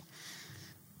technique.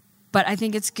 but I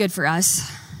think it's good for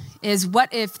us, is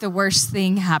what if the worst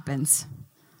thing happens?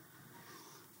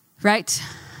 Right?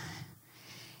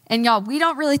 And y'all, we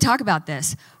don't really talk about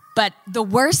this, but the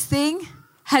worst thing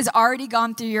has already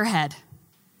gone through your head.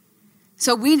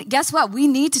 So guess what? We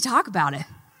need to talk about it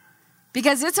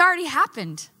because it's already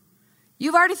happened.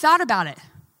 You've already thought about it.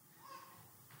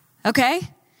 Okay?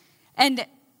 And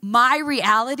my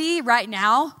reality right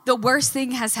now, the worst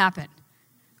thing has happened.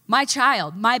 My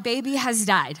child, my baby has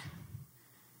died.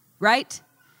 Right?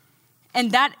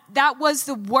 And that was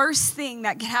the worst thing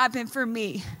that could happen for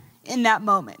me in that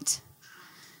moment.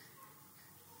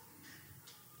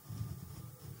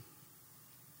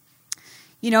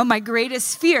 You know, my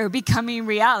greatest fear becoming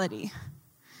reality,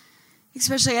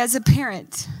 especially as a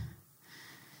parent,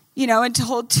 you know, and to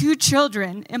hold 2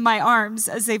 children in my arms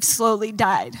as they've slowly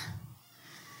died.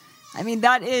 I mean,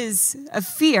 that is a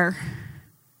fear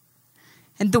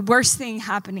and the worst thing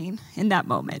happening in that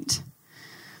moment.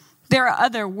 There are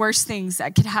other worse things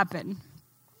that could happen,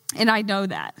 and I know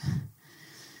that.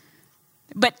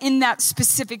 But in that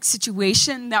specific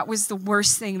situation, that was the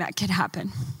worst thing that could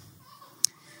happen.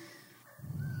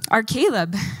 Our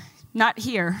Caleb, not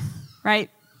here, right?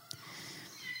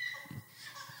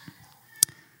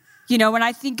 You know, when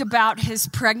I think about his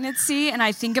pregnancy and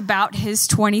I think about his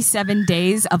 27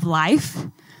 days of life,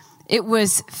 it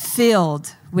was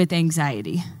filled with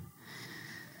anxiety.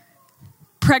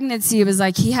 Pregnancy was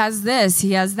like, he has this,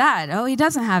 he has that. Oh, he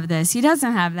doesn't have this, he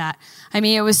doesn't have that. I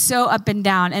mean, it was so up and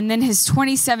down. And then his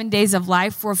 27 days of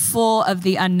life were full of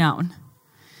the unknown.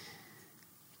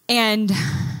 And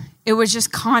it was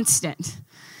just constant,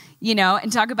 you know,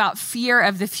 and talk about fear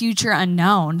of the future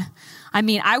unknown. I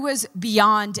mean, I was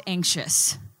beyond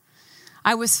anxious.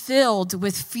 I was filled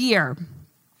with fear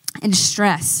and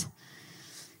stress.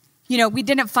 You know, we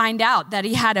didn't find out that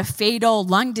he had a fatal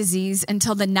lung disease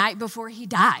until the night before he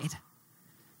died,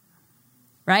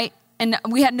 right? And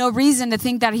we had no reason to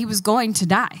think that he was going to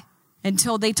die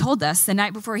until they told us the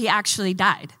night before he actually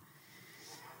died.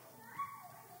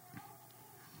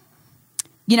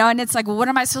 You know, and it's like, well, what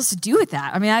am I supposed to do with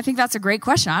that? I mean, I think that's a great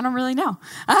question. I don't really know.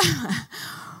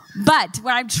 But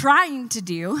what I'm trying to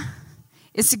do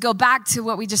is to go back to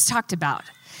what we just talked about.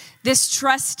 This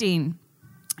trusting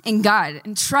in God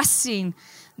and trusting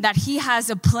that he has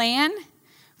a plan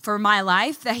for my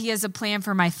life, that he has a plan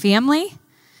for my family,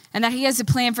 and that he has a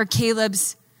plan for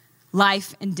Caleb's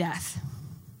life and death.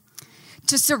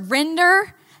 To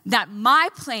surrender that my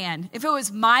plan, if it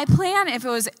was my plan, if it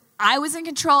was I was in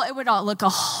control, it would all look a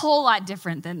whole lot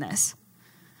different than this.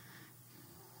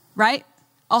 Right?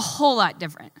 A whole lot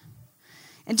different.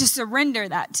 And to surrender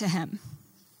that to him.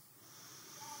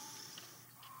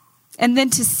 And then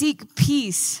to seek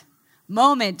peace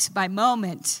moment by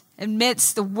moment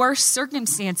amidst the worst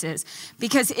circumstances.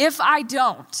 Because if I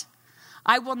don't,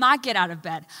 I will not get out of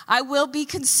bed. I will be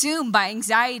consumed by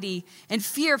anxiety and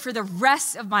fear for the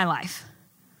rest of my life.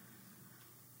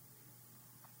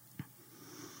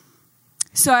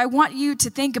 So I want you to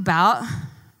think about,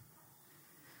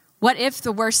 what if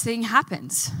the worst thing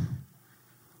happens?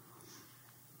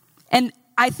 And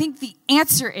I think the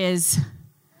answer is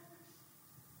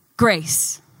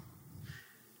grace.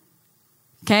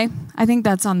 Okay? I think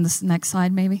that's on this next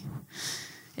slide, maybe.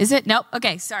 Is it? Nope.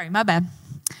 Okay, sorry, my bad.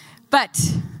 But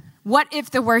what if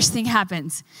the worst thing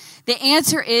happens? The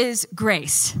answer is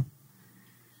grace.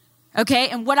 Okay?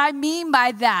 And what I mean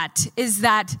by that is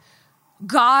that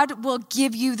God will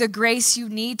give you the grace you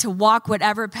need to walk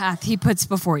whatever path he puts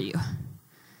before you.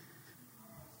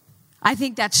 I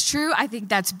think that's true. I think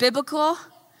that's biblical.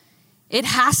 It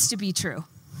has to be true.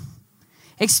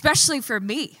 Especially for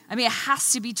me. I mean, it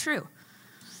has to be true.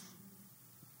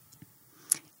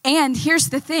 And here's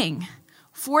the thing.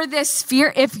 For this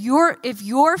fear, if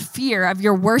your fear of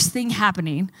your worst thing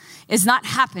happening is not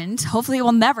happened, hopefully it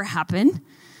will never happen.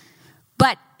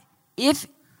 But if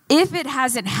it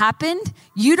hasn't happened,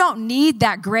 you don't need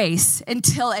that grace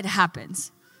until it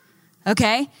happens.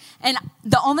 Okay? And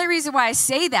the only reason why I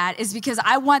say that is because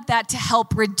I want that to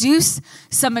help reduce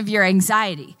some of your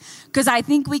anxiety. Because I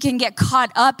think we can get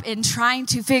caught up in trying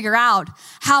to figure out,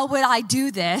 how would I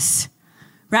do this?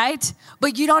 Right?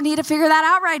 But you don't need to figure that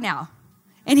out right now.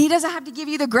 And he doesn't have to give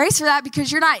you the grace for that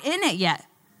because you're not in it yet.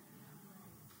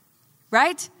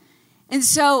 Right? And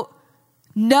so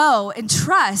know and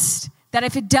trust that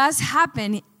if it does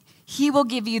happen, he will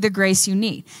give you the grace you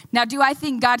need. Now, do I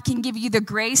think God can give you the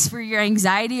grace for your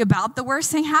anxiety about the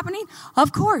worst thing happening?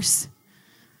 Of course.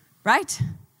 Right?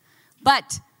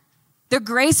 But the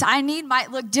grace I need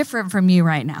might look different from you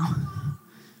right now.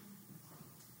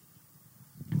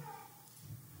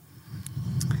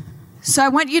 So I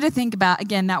want you to think about,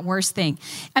 again, that worst thing.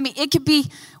 I mean, it could be,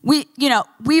 we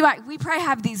probably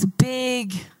have these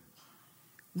big,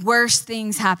 worst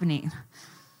things happening,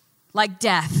 like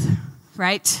death,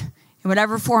 right? In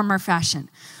whatever form or fashion.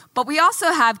 But we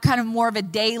also have kind of more of a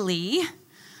daily,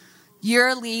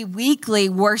 yearly, weekly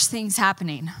worst things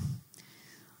happening.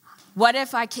 What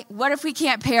if we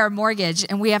can't pay our mortgage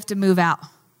and we have to move out,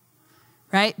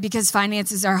 right? Because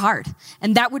finances are hard.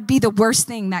 And that would be the worst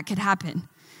thing that could happen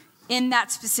in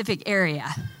that specific area,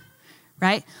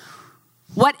 right?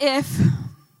 What if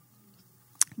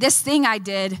this thing I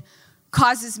did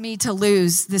causes me to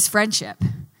lose this friendship?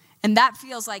 And that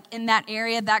feels like in that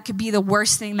area, that could be the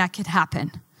worst thing that could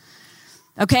happen.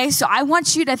 Okay, so I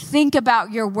want you to think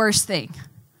about your worst thing.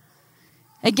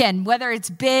 Again, whether it's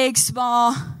big,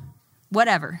 small,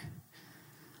 whatever.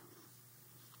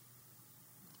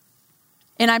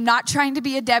 And I'm not trying to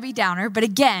be a Debbie Downer, but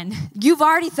again, you've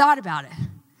already thought about it.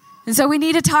 And so we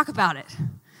need to talk about it.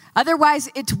 Otherwise,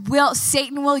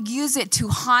 Satan will use it to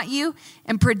haunt you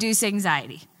and produce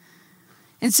anxiety.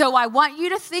 And so I want you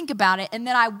to think about it, and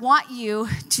then I want you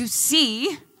to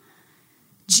see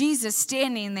Jesus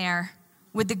standing there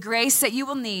with the grace that you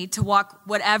will need to walk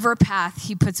whatever path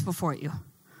he puts before you.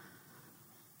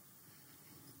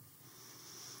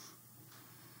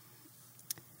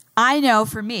 I know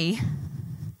for me,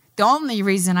 the only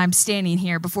reason I'm standing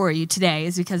here before you today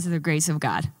is because of the grace of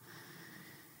God.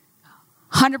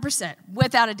 100%,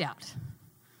 without a doubt.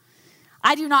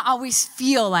 I do not always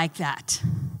feel like that.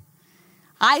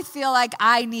 I feel like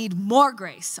I need more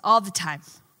grace all the time.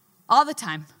 All the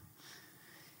time.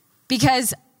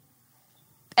 Because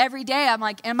every day I'm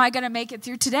like, am I going to make it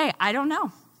through today? I don't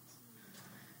know.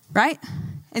 Right?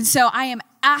 And so I am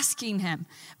asking him,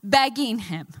 begging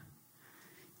him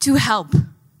to help,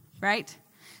 right?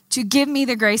 To give me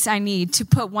the grace I need to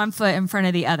put one foot in front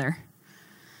of the other.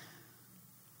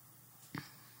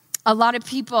 A lot of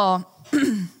people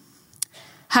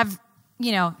have,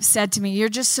 said to me, you're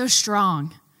just so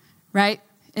strong, right?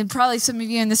 And probably some of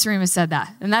you in this room have said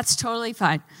that, and that's totally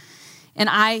fine.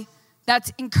 And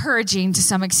that's encouraging to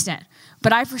some extent,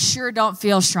 but I for sure don't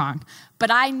feel strong.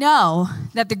 But I know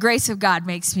that the grace of God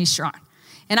makes me strong.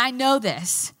 And I know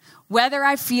this, whether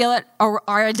I feel it or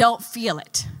I don't feel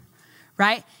it,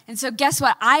 right? And so guess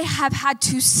what? I have had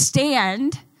to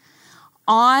stand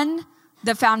on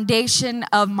the foundation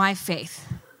of my faith.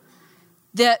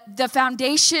 The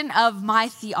foundation of my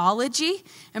theology,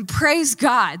 and praise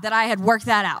God that I had worked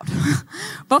that out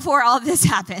before all this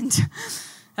happened,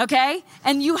 okay?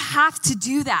 And you have to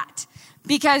do that,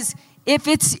 because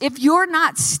if you're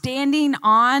not standing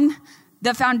on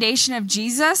the foundation of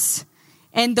Jesus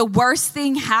and the worst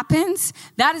thing happens,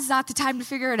 that is not the time to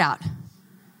figure it out,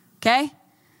 okay?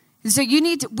 And so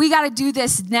we got to do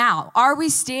this now. Are we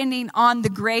standing on the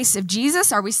grace of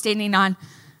Jesus? Are we standing on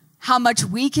how much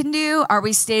we can do? Are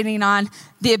we standing on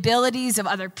the abilities of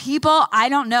other people? I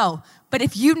don't know. But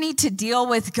if you need to deal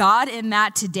with God in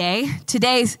that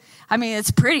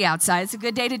it's pretty outside. It's a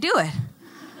good day to do it.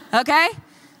 Okay?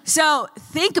 So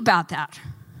think about that.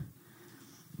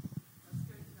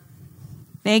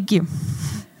 Thank you.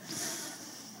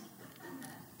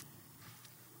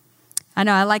 I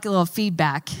know, I like a little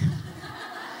feedback.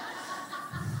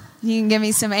 You can give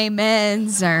me some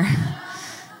amens or...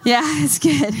 Yeah, it's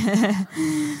good.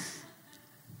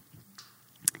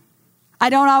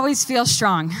 I don't always feel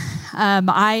strong.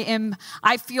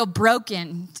 I feel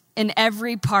broken in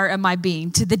every part of my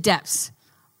being to the depths.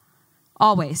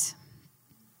 Always.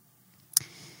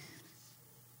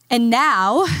 And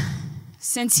now,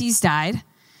 since he's died,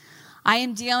 I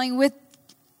am dealing with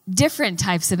different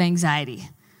types of anxiety.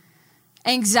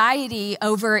 Anxiety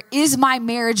over, is my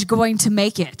marriage going to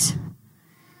make it?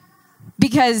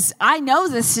 Because I know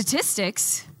the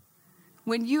statistics.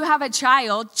 When you have a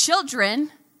child,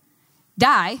 children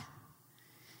die.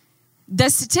 The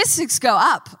statistics go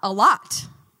up a lot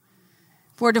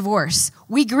for divorce.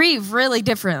 We grieve really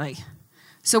differently.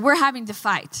 So we're having to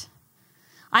fight.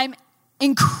 I'm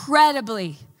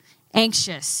incredibly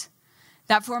anxious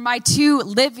that for my two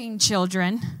living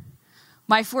children,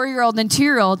 my 4-year-old and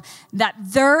 2-year-old, that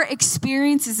their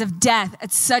experiences of death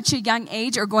at such a young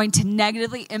age are going to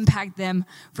negatively impact them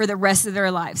for the rest of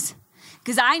their lives.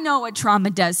 Because I know what trauma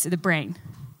does to the brain.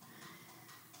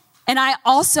 And I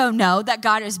also know that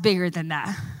God is bigger than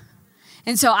that.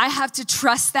 And so I have to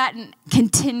trust that and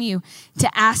continue to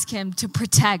ask him to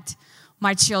protect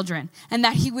my children, and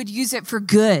that he would use it for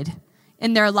good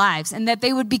in their lives, and that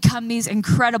they would become these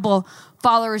incredible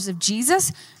followers of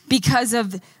Jesus because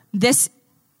of this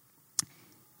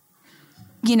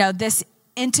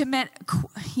intimate,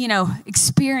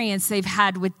 experience they've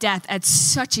had with death at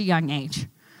such a young age.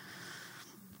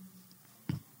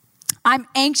 I'm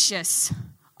anxious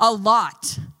a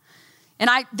lot. And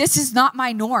this is not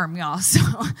my norm, y'all, so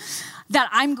that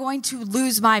I'm going to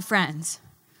lose my friends.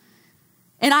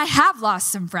 And I have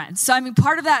lost some friends. So,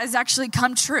 part of that has actually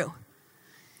come true.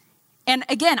 And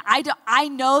again, I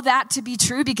know that to be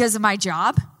true because of my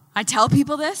job. I tell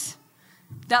people this,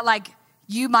 that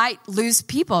you might lose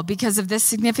people because of this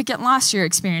significant loss you're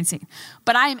experiencing.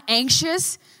 But I am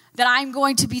anxious that I'm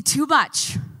going to be too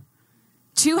much,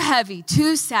 too heavy,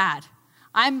 too sad.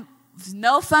 I'm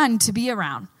no fun to be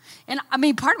around. And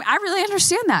part of me, I really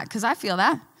understand that because I feel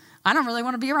that. I don't really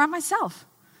want to be around myself.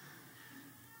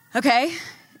 Okay?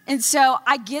 And so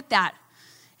I get that.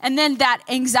 And then that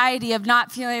anxiety of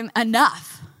not feeling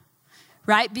enough,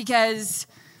 right? Because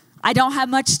I don't have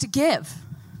much to give.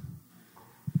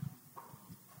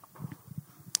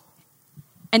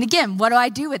 And again, what do I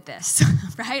do with this,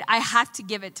 right? I have to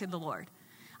give it to the Lord.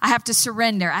 I have to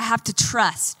surrender. I have to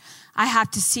trust. I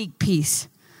have to seek peace.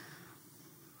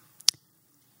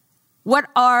 What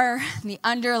are the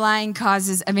underlying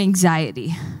causes of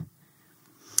anxiety?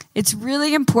 It's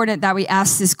really important that we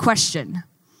ask this question.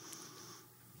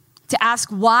 To ask,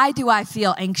 why do I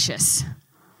feel anxious?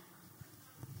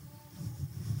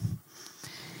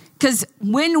 Because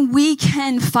when we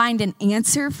can find an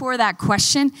answer for that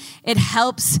question, it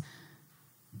helps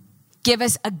give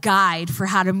us a guide for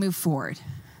how to move forward.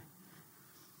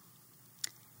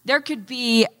 There could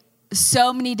be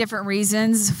so many different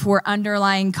reasons for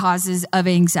underlying causes of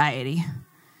anxiety.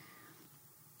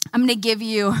 I'm going to give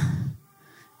you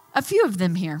a few of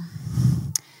them here.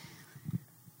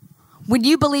 When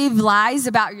you believe lies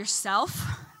about yourself,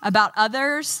 about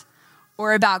others,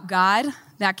 or about God,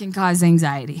 that can cause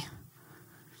anxiety.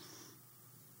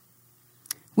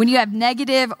 When you have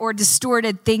negative or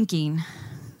distorted thinking.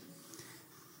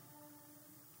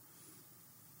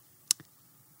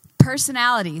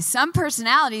 Personalities. Some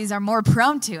personalities are more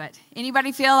prone to it.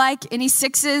 Anybody feel like any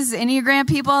sixes, Enneagram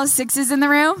people, sixes in the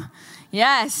room?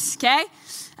 Yes, okay?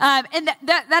 And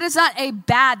that is not a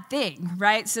bad thing,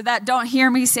 right? So that don't hear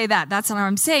me say that. That's not what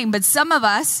I'm saying. But some of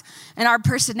us and our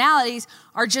personalities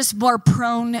are just more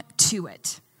prone to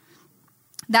it.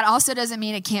 That also doesn't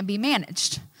mean it can't be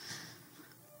managed.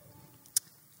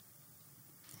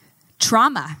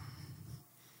 Trauma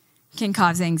can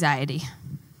cause anxiety.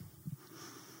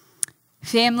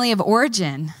 Family of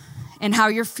origin and how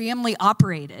your family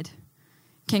operated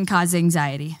can cause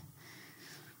anxiety.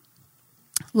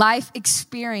 Life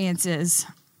experiences,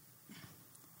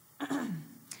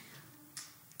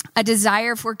 a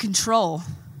desire for control.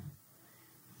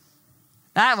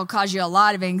 That will cause you a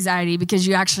lot of anxiety because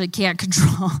you actually can't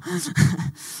control.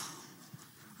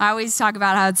 I always talk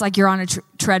about how it's like you're on a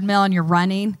treadmill and you're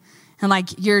running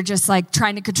and you're just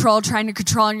trying to control,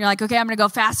 and you're like, okay, I'm going to go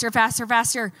faster.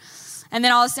 And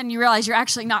then all of a sudden you realize you're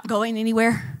actually not going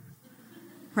anywhere,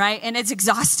 right? And it's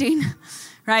exhausting,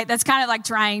 right? That's kind of like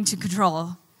trying to control,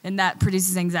 and that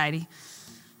produces anxiety.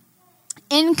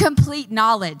 Incomplete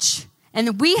knowledge.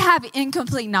 And we have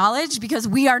incomplete knowledge because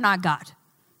we are not God,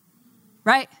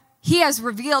 right? He has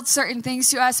revealed certain things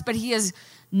to us, but he has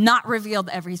not revealed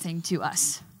everything to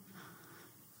us.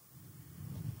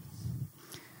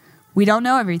 We don't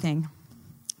know everything.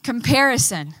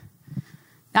 Comparison.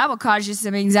 That will cause you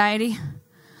some anxiety.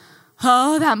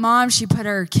 Oh, that mom, she put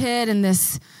her kid in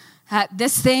this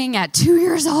thing at 2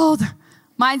 years old.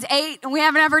 Mine's 8, and we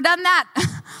haven't ever done that.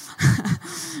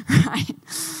 Right?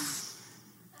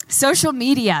 Social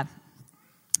media.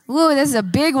 Ooh, this is a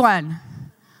big one.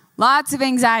 Lots of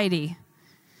anxiety.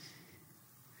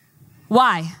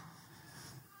 Why?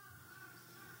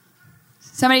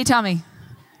 Somebody tell me.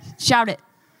 Shout it.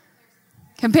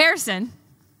 Comparison.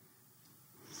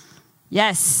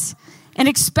 Yes. And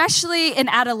especially in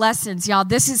adolescence, y'all,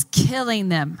 this is killing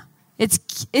them. It's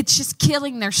just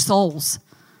killing their souls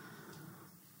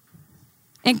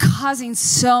and causing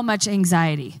so much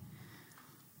anxiety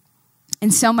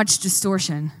and so much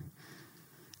distortion.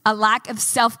 A lack of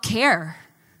self-care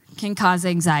can cause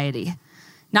anxiety.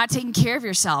 Not taking care of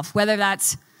yourself, whether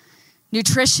that's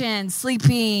nutrition,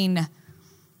 sleeping,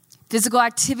 physical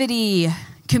activity,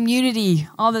 community,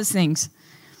 all those things.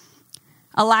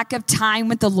 A lack of time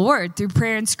with the Lord through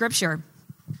prayer and scripture,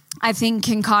 I think,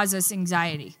 can cause us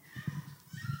anxiety.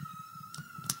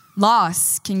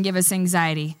 Loss can give us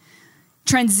anxiety.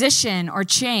 Transition or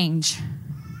change.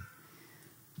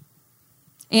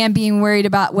 And being worried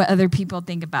about what other people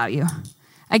think about you.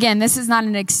 Again, this is not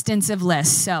an extensive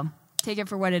list, so take it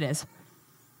for what it is.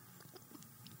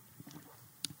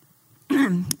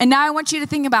 And now I want you to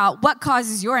think about what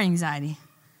causes your anxiety.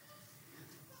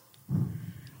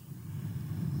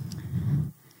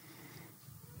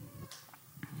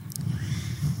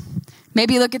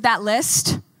 Maybe look at that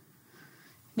list.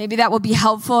 Maybe that will be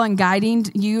helpful in guiding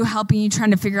you, helping you trying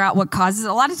to figure out what causes.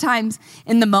 A lot of times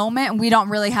in the moment, we don't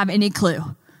really have any clue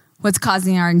what's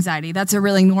causing our anxiety. That's a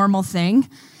really normal thing.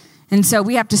 And so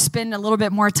we have to spend a little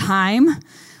bit more time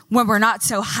when we're not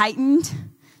so heightened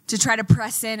to try to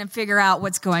press in and figure out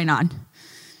what's going on.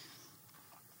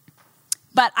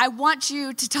 But I want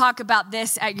you to talk about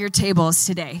this at your tables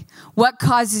today. What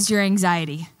causes your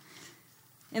anxiety?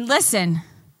 And listen,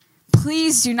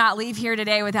 please do not leave here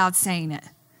today without saying it.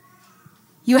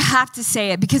 You have to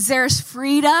say it because there's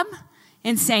freedom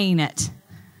in saying it.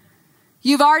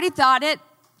 You've already thought it.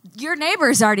 Your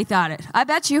neighbor's already thought it. I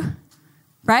bet you,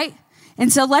 right?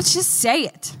 And so let's just say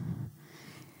it.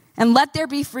 And let there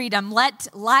be freedom. Let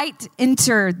light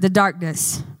enter the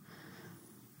darkness.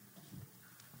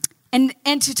 And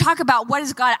to talk about what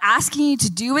is God asking you to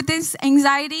do with this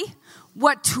anxiety,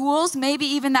 what tools, maybe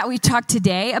even that we talked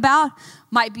today about,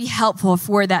 might be helpful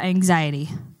for that anxiety.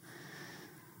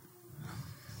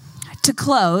 To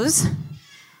close,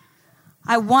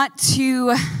 I want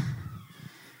to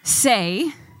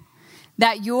say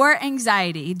that your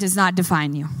anxiety does not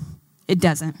define you. It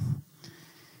doesn't.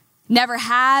 Never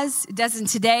has, it doesn't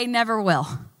today, never will.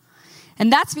 And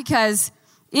that's because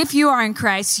if you are in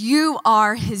Christ, you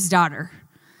are his daughter,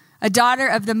 a daughter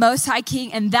of the Most High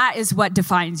King, and that is what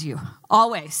defines you,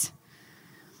 always.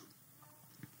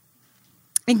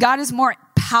 And God is more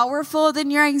powerful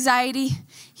than your anxiety.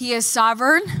 He is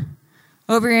sovereign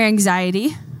over your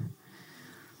anxiety.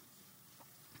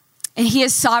 And he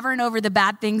is sovereign over the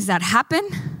bad things that happen.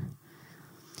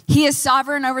 He is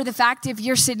sovereign over the fact if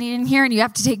you're sitting in here and you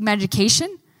have to take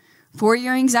medication for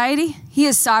your anxiety, he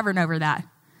is sovereign over that.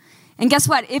 And guess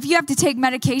what? If you have to take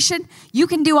medication, you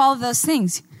can do all of those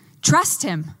things. Trust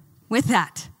him with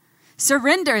that.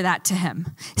 Surrender that to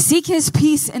him. Seek his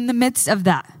peace in the midst of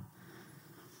that.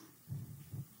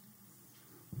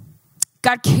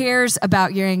 God cares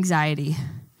about your anxiety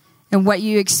and what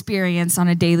you experience on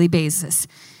a daily basis.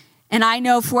 And I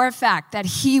know for a fact that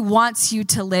he wants you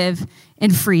to live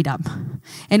in freedom.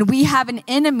 And we have an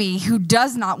enemy who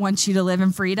does not want you to live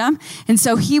in freedom. And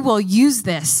so he will use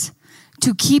this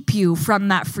to keep you from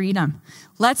that freedom.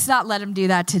 Let's not let him do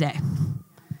that today.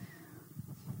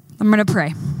 I'm going to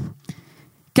pray.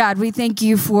 God, we thank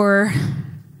you for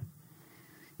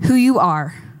who you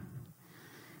are.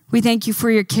 We thank you for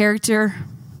your character.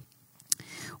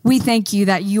 We thank you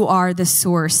that you are the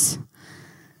source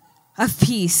of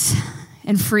peace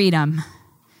and freedom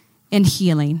and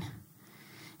healing.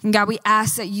 And God, we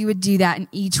ask that you would do that in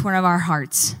each one of our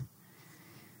hearts.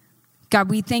 God,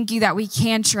 we thank you that we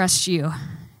can trust you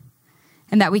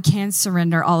and that we can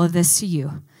surrender all of this to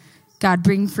you. God,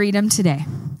 bring freedom today.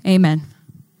 Amen.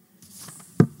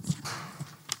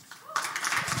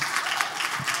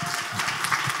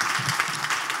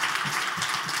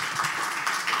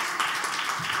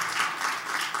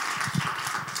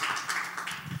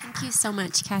 Thank you so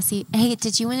much, Cassie. Hey,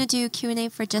 did you want to do Q&A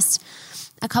for just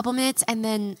a couple minutes? And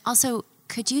then also,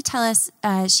 could you tell us,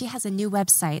 she has a new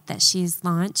website that she's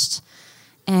launched.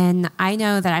 And I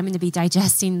know that I'm going to be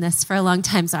digesting this for a long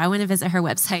time, so I want to visit her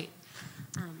website.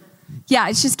 Yeah,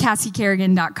 it's just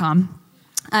CassieKerrigan.com.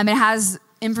 It has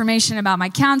information about my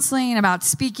counseling, about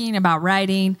speaking, about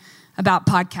writing, about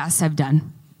podcasts I've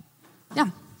done. Yeah,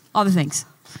 all the things.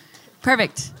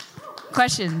 Perfect.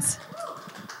 Questions?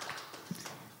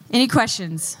 Any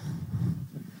questions?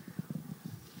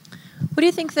 What do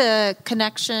you think the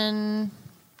connection,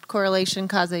 correlation,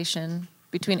 causation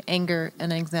between anger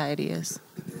and anxiety is?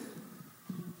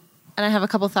 And I have a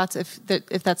couple thoughts if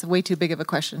that's way too big of a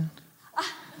question.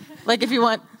 Like if you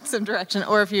want some direction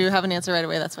or if you have an answer right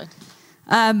away, that's fine.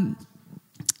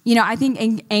 I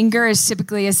think anger is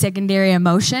typically a secondary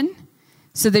emotion.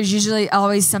 So there's usually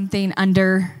always something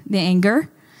under the anger.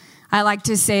 I like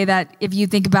to say that if you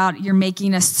think about you're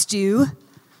making a stew,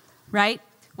 right?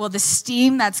 Well, the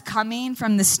steam that's coming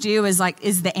from the stew is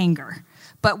the anger.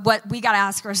 But what we got to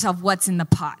ask ourselves, what's in the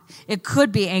pot? It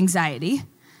could be anxiety,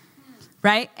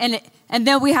 right? And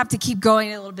then we have to keep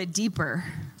going a little bit deeper,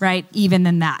 right? Even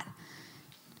than that.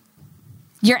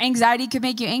 Your anxiety could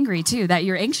make you angry too, that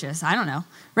you're anxious. I don't know,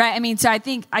 right? I mean, so I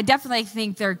definitely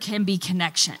think there can be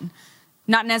connection.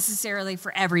 Not necessarily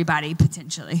for everybody,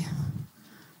 potentially.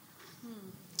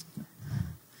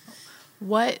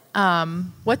 What's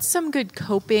some good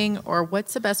coping or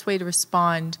what's the best way to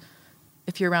respond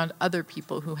if you're around other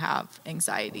people who have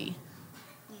anxiety?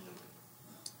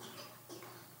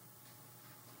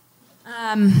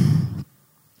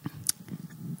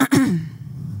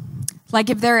 Like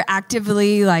if they're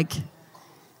actively like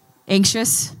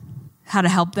anxious, how to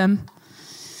help them.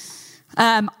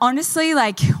 Honestly,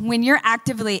 like when you're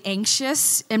actively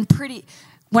anxious and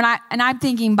I'm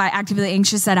thinking by actively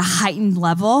anxious at a heightened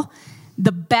level,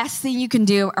 the best thing you can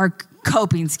do are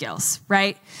coping skills,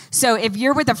 right? So if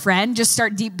you're with a friend, just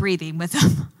start deep breathing with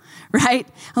them, right?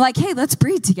 I'm like, hey, let's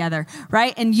breathe together,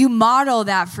 right? And you model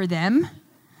that for them.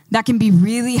 That can be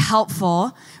really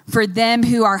helpful for them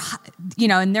who are,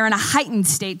 and they're in a heightened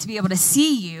state to be able to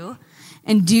see you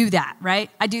and do that, right?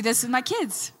 I do this with my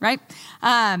kids, right?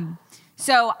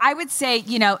 So I would say,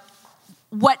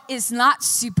 what is not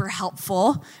super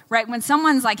helpful, right? When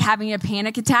someone's like having a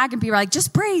panic attack and people are like,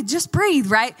 just breathe,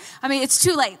 right? I mean, it's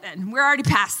too late then. We're already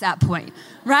past that point,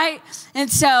 right? And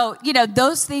so,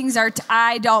 those things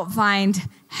I don't find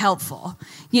helpful.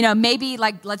 Maybe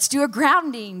like, let's do a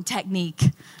grounding technique,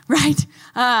 right?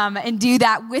 And do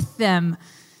that with them,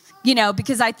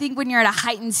 because I think when you're at a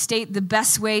heightened state, the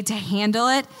best way to handle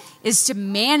it is to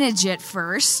manage it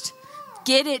first,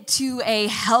 get it to a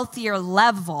healthier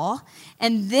level,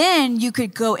 and then you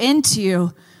could go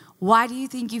into, why do you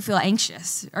think you feel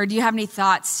anxious? Or do you have any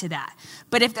thoughts to that?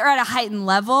 But if they're at a heightened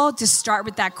level, to start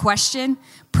with that question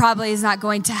probably is not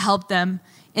going to help them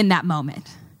in that moment.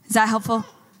 Is that helpful?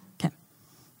 Okay.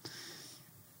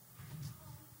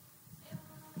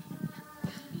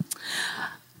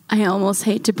 I almost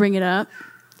hate to bring it up,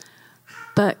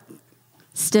 but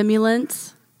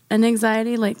stimulants and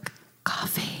anxiety, like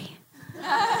coffee.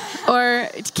 Or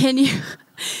can you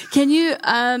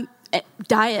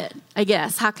diet, I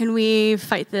guess? How can we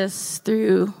fight this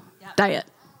through diet?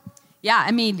 Yeah,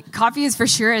 I mean, coffee is for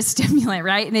sure a stimulant,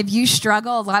 right? And if you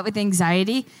struggle a lot with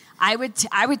anxiety, I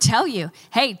would tell you,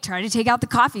 hey, try to take out the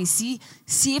coffee. See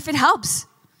if it helps,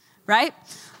 right?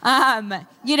 And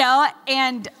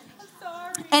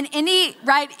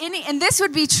this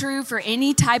would be true for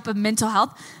any type of mental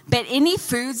health, but any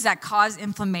foods that cause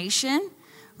inflammation,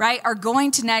 right, are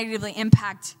going to negatively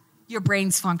impact your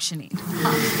brain's functioning.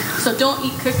 So don't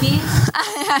eat cookies?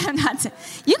 I'm not saying.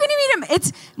 You can eat them.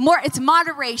 It's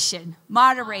moderation.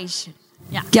 Moderation.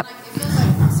 Yeah. Yep. Like, it feels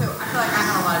like, so I feel like I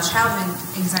had a lot of childhood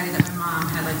anxiety that my mom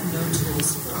had like no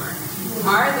tools for.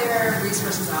 Are there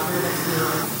resources out there that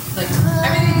feel like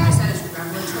everything you just said is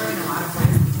revelatory in a lot of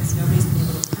ways because nobody's been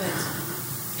able to put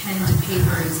pen to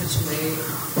paper in such a way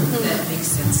that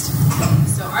makes sense to me.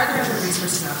 So are there other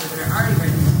resources out there that are already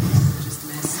written that just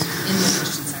missed in the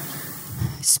Christian sector?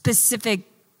 Specific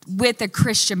with a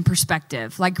Christian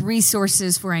perspective, like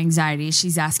resources for anxiety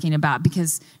she's asking about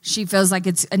because she feels like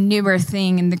it's a newer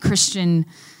thing in the Christian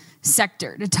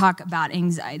sector to talk about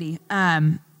anxiety.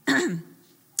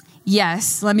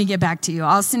 Yes, let me get back to you.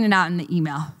 I'll send it out in the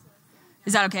email.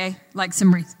 Is that okay? Like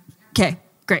some okay,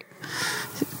 great.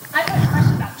 I have a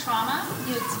question about trauma.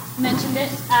 You had mentioned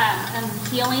it, and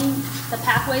healing the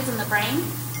pathways in the brain.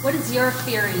 What is your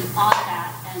theory on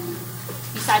that? And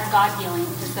besides God healing,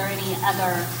 is there any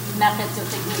other methods or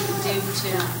things you can do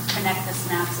to connect the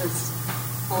synapses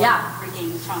for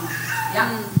regaining trauma?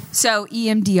 Yeah. So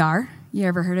EMDR, you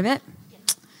ever heard of it?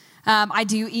 I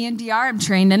do EMDR. I'm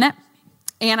trained in it.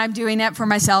 And I'm doing it for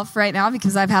myself right now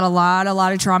because I've had a lot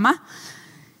of trauma.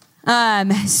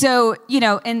 So,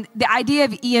 and the idea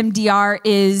of EMDR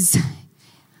is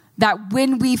that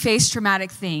when we face traumatic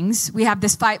things, we have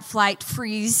this fight, flight,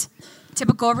 freeze,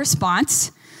 typical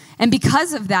response. And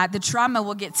because of that, the trauma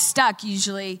will get stuck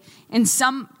usually in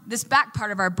this back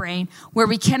part of our brain where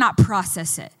we cannot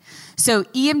process it. So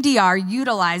EMDR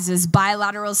utilizes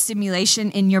bilateral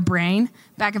stimulation in your brain,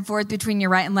 back and forth between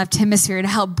your right and left hemisphere to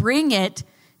help bring it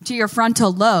to your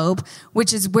frontal lobe,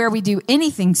 which is where we do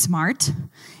anything smart.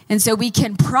 And so we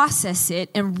can process it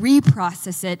and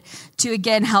reprocess it to,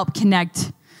 again, help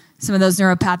connect some of those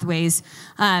neural pathways.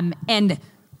 And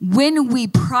when we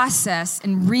process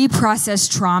and reprocess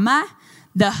trauma,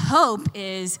 the hope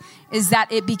is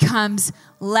that it becomes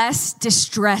less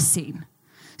distressing.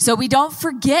 So we don't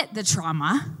forget the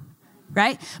trauma,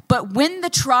 right? But when the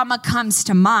trauma comes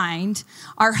to mind,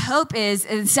 our hope is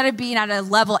instead of being at a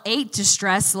level 8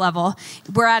 distress level,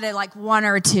 we're at a like 1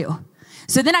 or 2.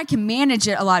 So then I can manage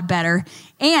it a lot better.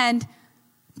 And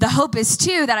the hope is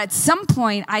too that at some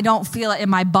point I don't feel it in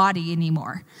my body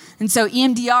anymore. And so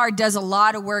EMDR does a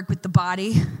lot of work with the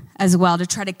body as well to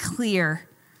try to clear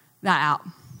that out.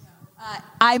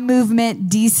 Eye movement,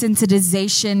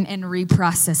 desensitization, and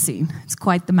reprocessing. It's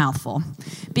quite the mouthful.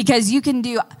 Because you can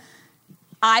do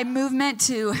eye movement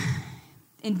to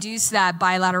induce that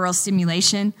bilateral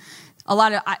stimulation. A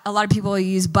lot of people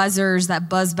use buzzers that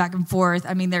buzz back and forth.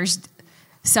 I mean, there's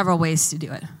several ways to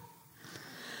do it.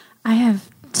 I have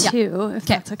two, if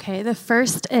that's okay. The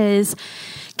first is,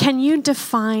 can you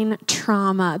define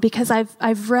trauma? Because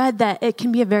I've read that it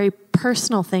can be a very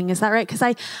personal thing. Is that right? Because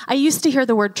I used to hear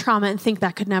the word trauma and think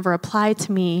that could never apply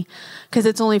to me because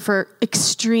it's only for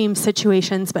extreme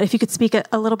situations. But if you could speak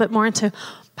a little bit more into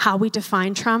how we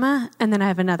define trauma, and then I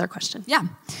have another question. Yeah.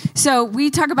 So we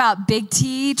talk about big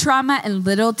T trauma and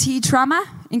little t trauma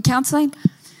in counseling.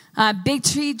 Big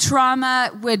T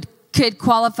trauma could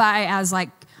qualify as like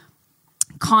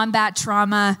combat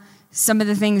trauma, some of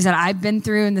the things that I've been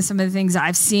through and some of the things that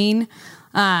I've seen.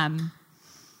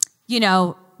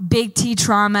 Big T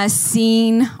trauma,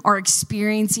 seeing or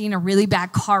experiencing a really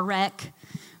bad car wreck,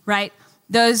 right?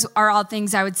 Those are all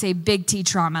things I would say big T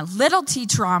trauma. Little t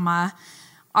trauma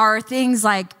are things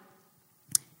like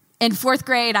in 4th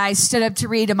grade, I stood up to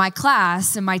read in my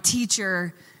class and my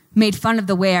teacher made fun of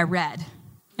the way I read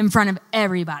in front of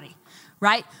everybody,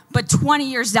 right? But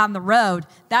 20 years down the road,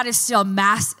 that is still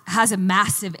has a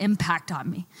massive impact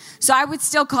on me. So I would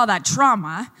still call that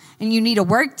trauma, and you need to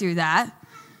work through that.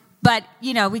 But,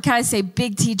 we kind of say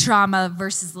big T trauma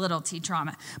versus little t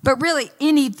trauma. But really,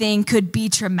 anything could be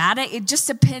traumatic. It just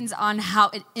depends on how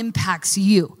it impacts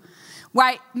you,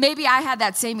 right? Maybe I had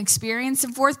that same experience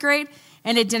in 4th grade,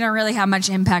 and it didn't really have much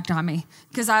impact on me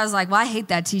because I was like, well, I hate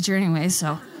that teacher anyway,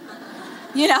 so,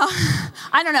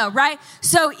 I don't know, right?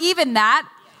 So even that,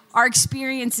 our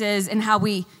experiences and how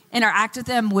we interact with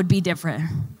them would be different.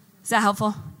 Is that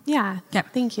helpful? Yeah, okay.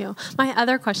 Thank you. My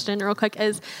other question real quick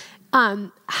is,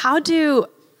 how do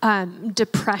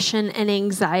depression and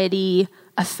anxiety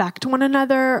affect one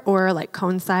another or like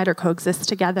coincide or coexist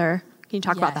together? Can you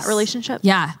talk about that relationship?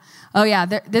 Yeah. Oh, yeah.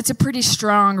 That's a pretty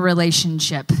strong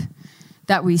relationship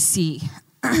that we see.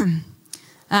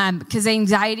 Because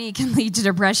anxiety can lead to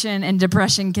depression and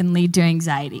depression can lead to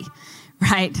anxiety,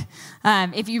 right?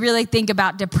 If you really think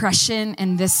about depression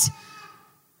and this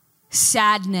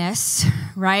sadness,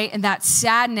 right? And that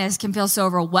sadness can feel so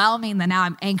overwhelming that now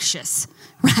I'm anxious,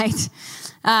 right?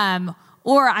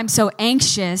 Or I'm so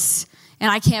anxious and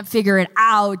I can't figure it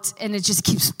out and it just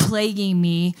keeps plaguing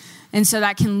me. And so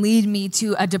that can lead me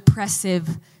to a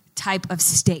depressive type of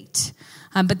state.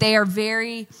 But they are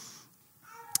very,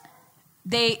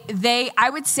 I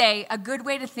would say a good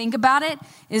way to think about it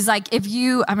is like if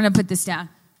you, I'm going to put this down.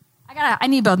 I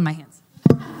need both of my hands.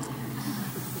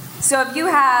 So if you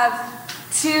have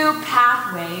two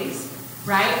pathways,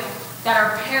 right, that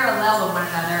are parallel to one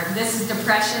another, this is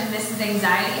depression, this is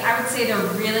anxiety, I would say they're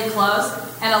really close,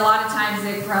 and a lot of times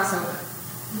they cross over.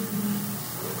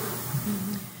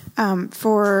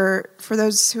 For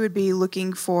those who would be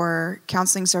looking for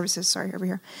counseling services, over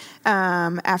here,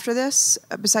 after this,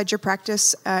 besides your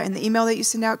practice in the email that you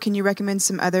send out, can you recommend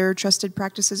some other trusted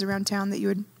practices around town that you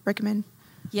would recommend?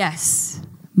 Yes.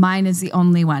 Mine is the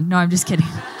only one. No, I'm just kidding.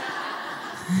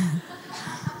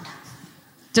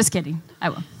 Just kidding. I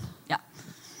will. Yeah.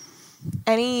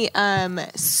 Any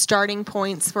starting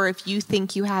points for if you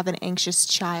think you have an anxious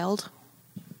child?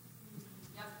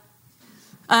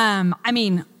 I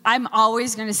mean, I'm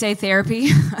always going to say therapy.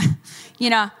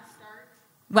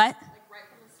 What?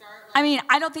 I mean,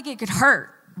 I don't think it could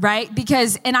hurt, right?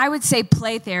 Because, and I would say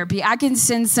play therapy. I can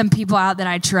send some people out that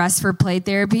I trust for play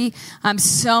therapy.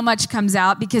 So much comes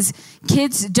out because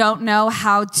kids don't know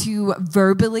how to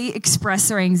verbally express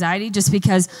their anxiety just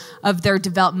because of their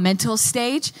developmental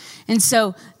stage. And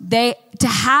so to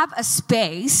have a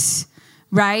space,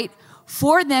 right,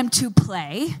 for them to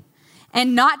play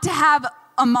and not to have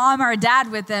a mom or a dad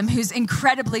with them who's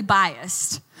incredibly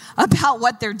biased about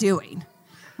what they're doing,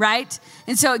 right?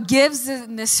 And so it gives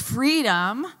them this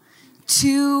freedom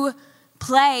to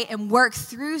play and work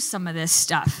through some of this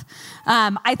stuff.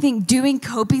 I think doing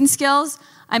coping skills,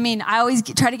 I mean, I always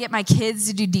try to get my kids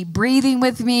to do deep breathing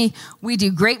with me. We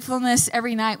do gratefulness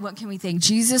every night. What can we thank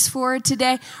Jesus for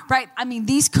today, right? I mean,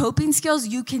 these coping skills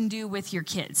you can do with your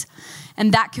kids,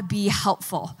 and that could be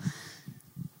helpful.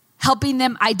 Helping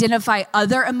them identify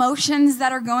other emotions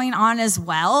that are going on as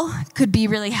well could be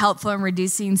really helpful in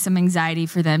reducing some anxiety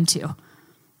for them too.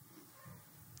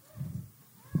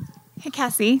 Hey,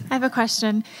 Cassie, I have a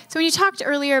question. So when you talked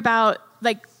earlier about,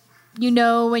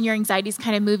 when your anxiety is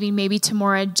kind of moving maybe to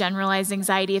more a generalized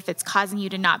anxiety if it's causing you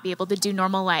to not be able to do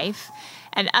normal life,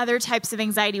 and other types of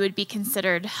anxiety would be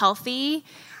considered healthy.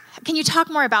 Can you talk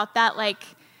more about that?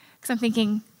 Because I'm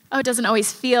thinking, it doesn't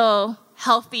always feel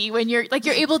healthy when you're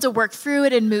able to work through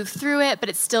it and move through it, but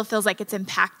it still feels like it's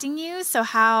impacting you. So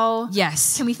how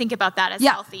can we think about that as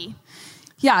healthy?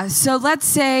 Yeah. So let's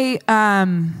say,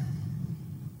 I'm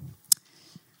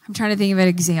trying to think of an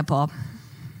example.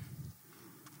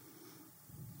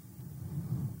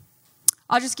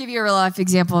 I'll just give you a real life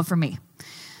example for me.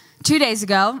 2 days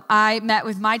ago, I met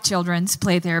with my children's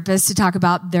play therapist to talk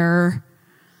about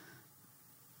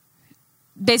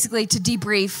basically to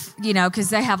debrief, because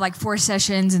they have like 4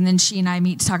 sessions, and then she and I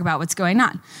meet to talk about what's going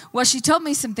on. Well, she told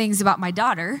me some things about my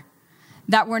daughter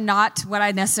that were not what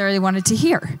I necessarily wanted to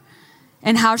hear,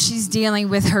 and how she's dealing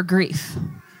with her grief.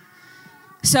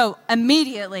 So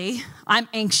immediately, I'm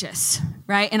anxious,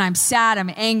 right? And I'm sad,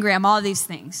 I'm angry, I'm all these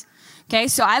things. Okay,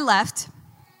 so I left.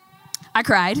 I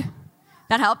cried.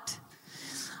 That helped.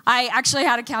 I actually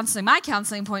had my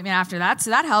counseling appointment after that, so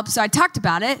that helped. So I talked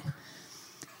about it.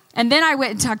 And then I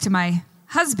went and talked to my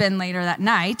husband later that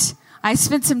night. I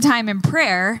spent some time in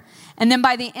prayer. And then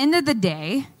by the end of the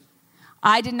day,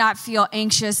 I did not feel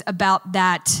anxious about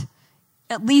that,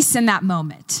 at least in that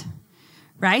moment,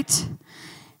 right?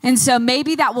 And so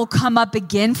maybe that will come up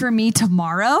again for me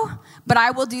tomorrow, but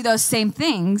I will do those same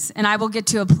things, and I will get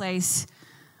to a place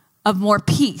of more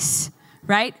peace,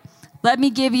 right? Let me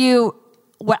give you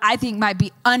what I think might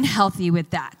be unhealthy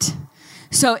with that.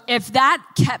 So if that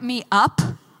kept me up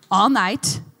all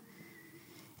night,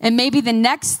 and maybe the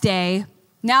next day,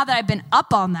 now that I've been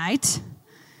up all night,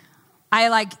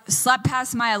 I slept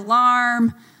past my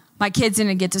alarm, my kids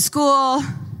didn't get to school,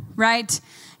 right?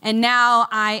 And now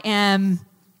I am,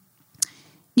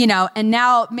 and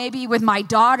now maybe with my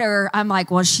daughter, I'm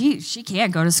like, well, she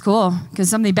can't go to school because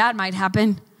something bad might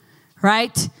happen,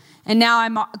 right? And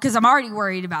now because I'm already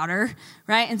worried about her,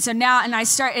 right? And so now,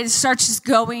 it starts just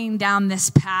going down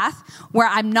this path where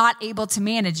I'm not able to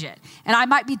manage it. And I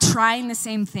might be trying the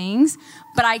same things,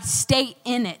 but I stay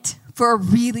in it for a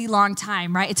really long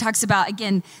time, right? It talks about,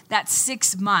 again, that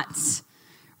 6 months,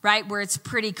 right? Where it's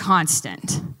pretty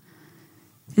constant.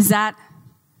 Is that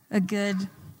a good,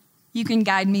 you can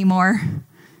guide me more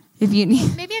if you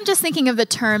need. Maybe I'm just thinking of the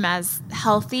term as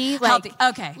healthy. Healthy,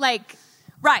 okay.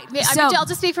 Right. So, I'll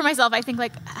just speak for myself. I think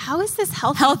how is this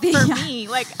healthy for me?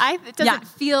 It doesn't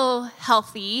feel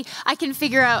healthy. I can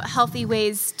figure out healthy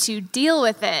ways to deal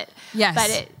with it. Yes.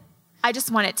 But I just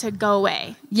want it to go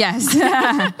away. Yes.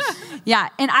 Yeah.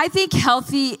 And I think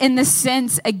healthy in the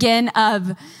sense, again,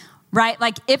 of, right,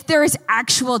 if there is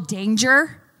actual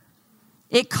danger,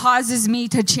 it causes me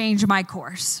to change my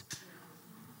course.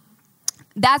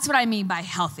 That's what I mean by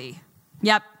healthy.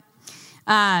 Yep.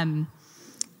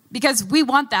 Because we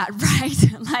want that, right?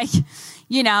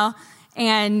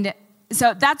 And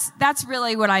so that's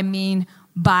really what I mean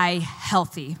by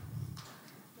healthy.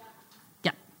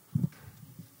 Yeah.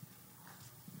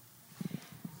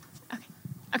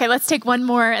 Okay, let's take one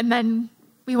more, and then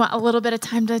we want a little bit of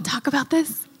time to talk about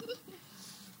this.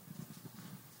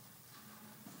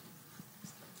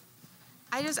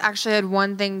 I just actually had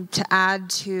one thing to add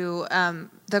to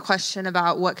the question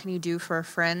about what can you do for a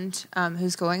friend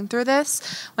who's going through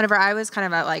this. Whenever I was kind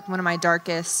of at one of my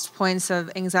darkest points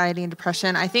of anxiety and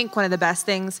depression, I think one of the best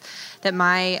things that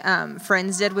my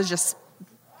friends did was just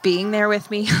being there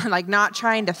with me, not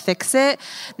trying to fix it,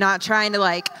 not trying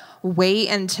to wait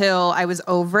until I was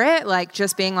over it,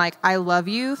 just being I love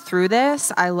you through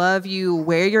this. I love you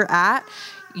where you're at.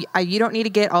 You don't need to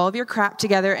get all of your crap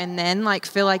together and then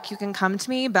feel like you can come to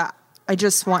me, but I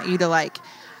just want you to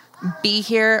be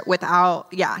here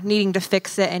without needing to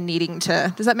fix it and needing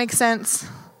to. Does that make sense?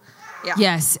 Yeah.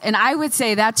 Yes, and I would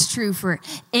say that's true for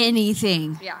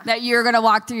anything that you're going to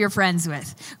walk through your friends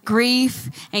with. Grief,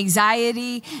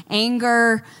 anxiety,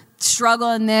 anger,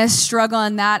 struggle in this, struggle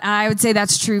in that, and I would say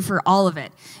that's true for all of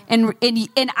it. And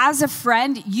as a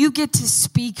friend, you get to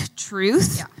speak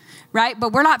truth, right?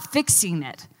 But we're not fixing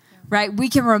it, right? We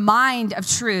can remind of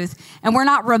truth, and we're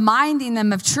not reminding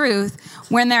them of truth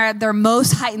when they're at their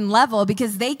most heightened level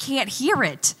because they can't hear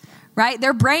it, right?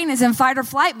 Their brain is in fight or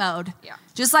flight mode. Yeah.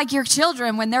 Just like your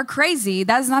children, when they're crazy,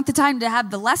 that is not the time to have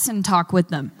the lesson talk with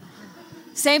them.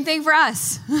 Same thing for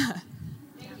us.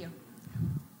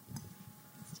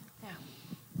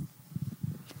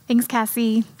 Thanks,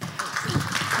 Cassie.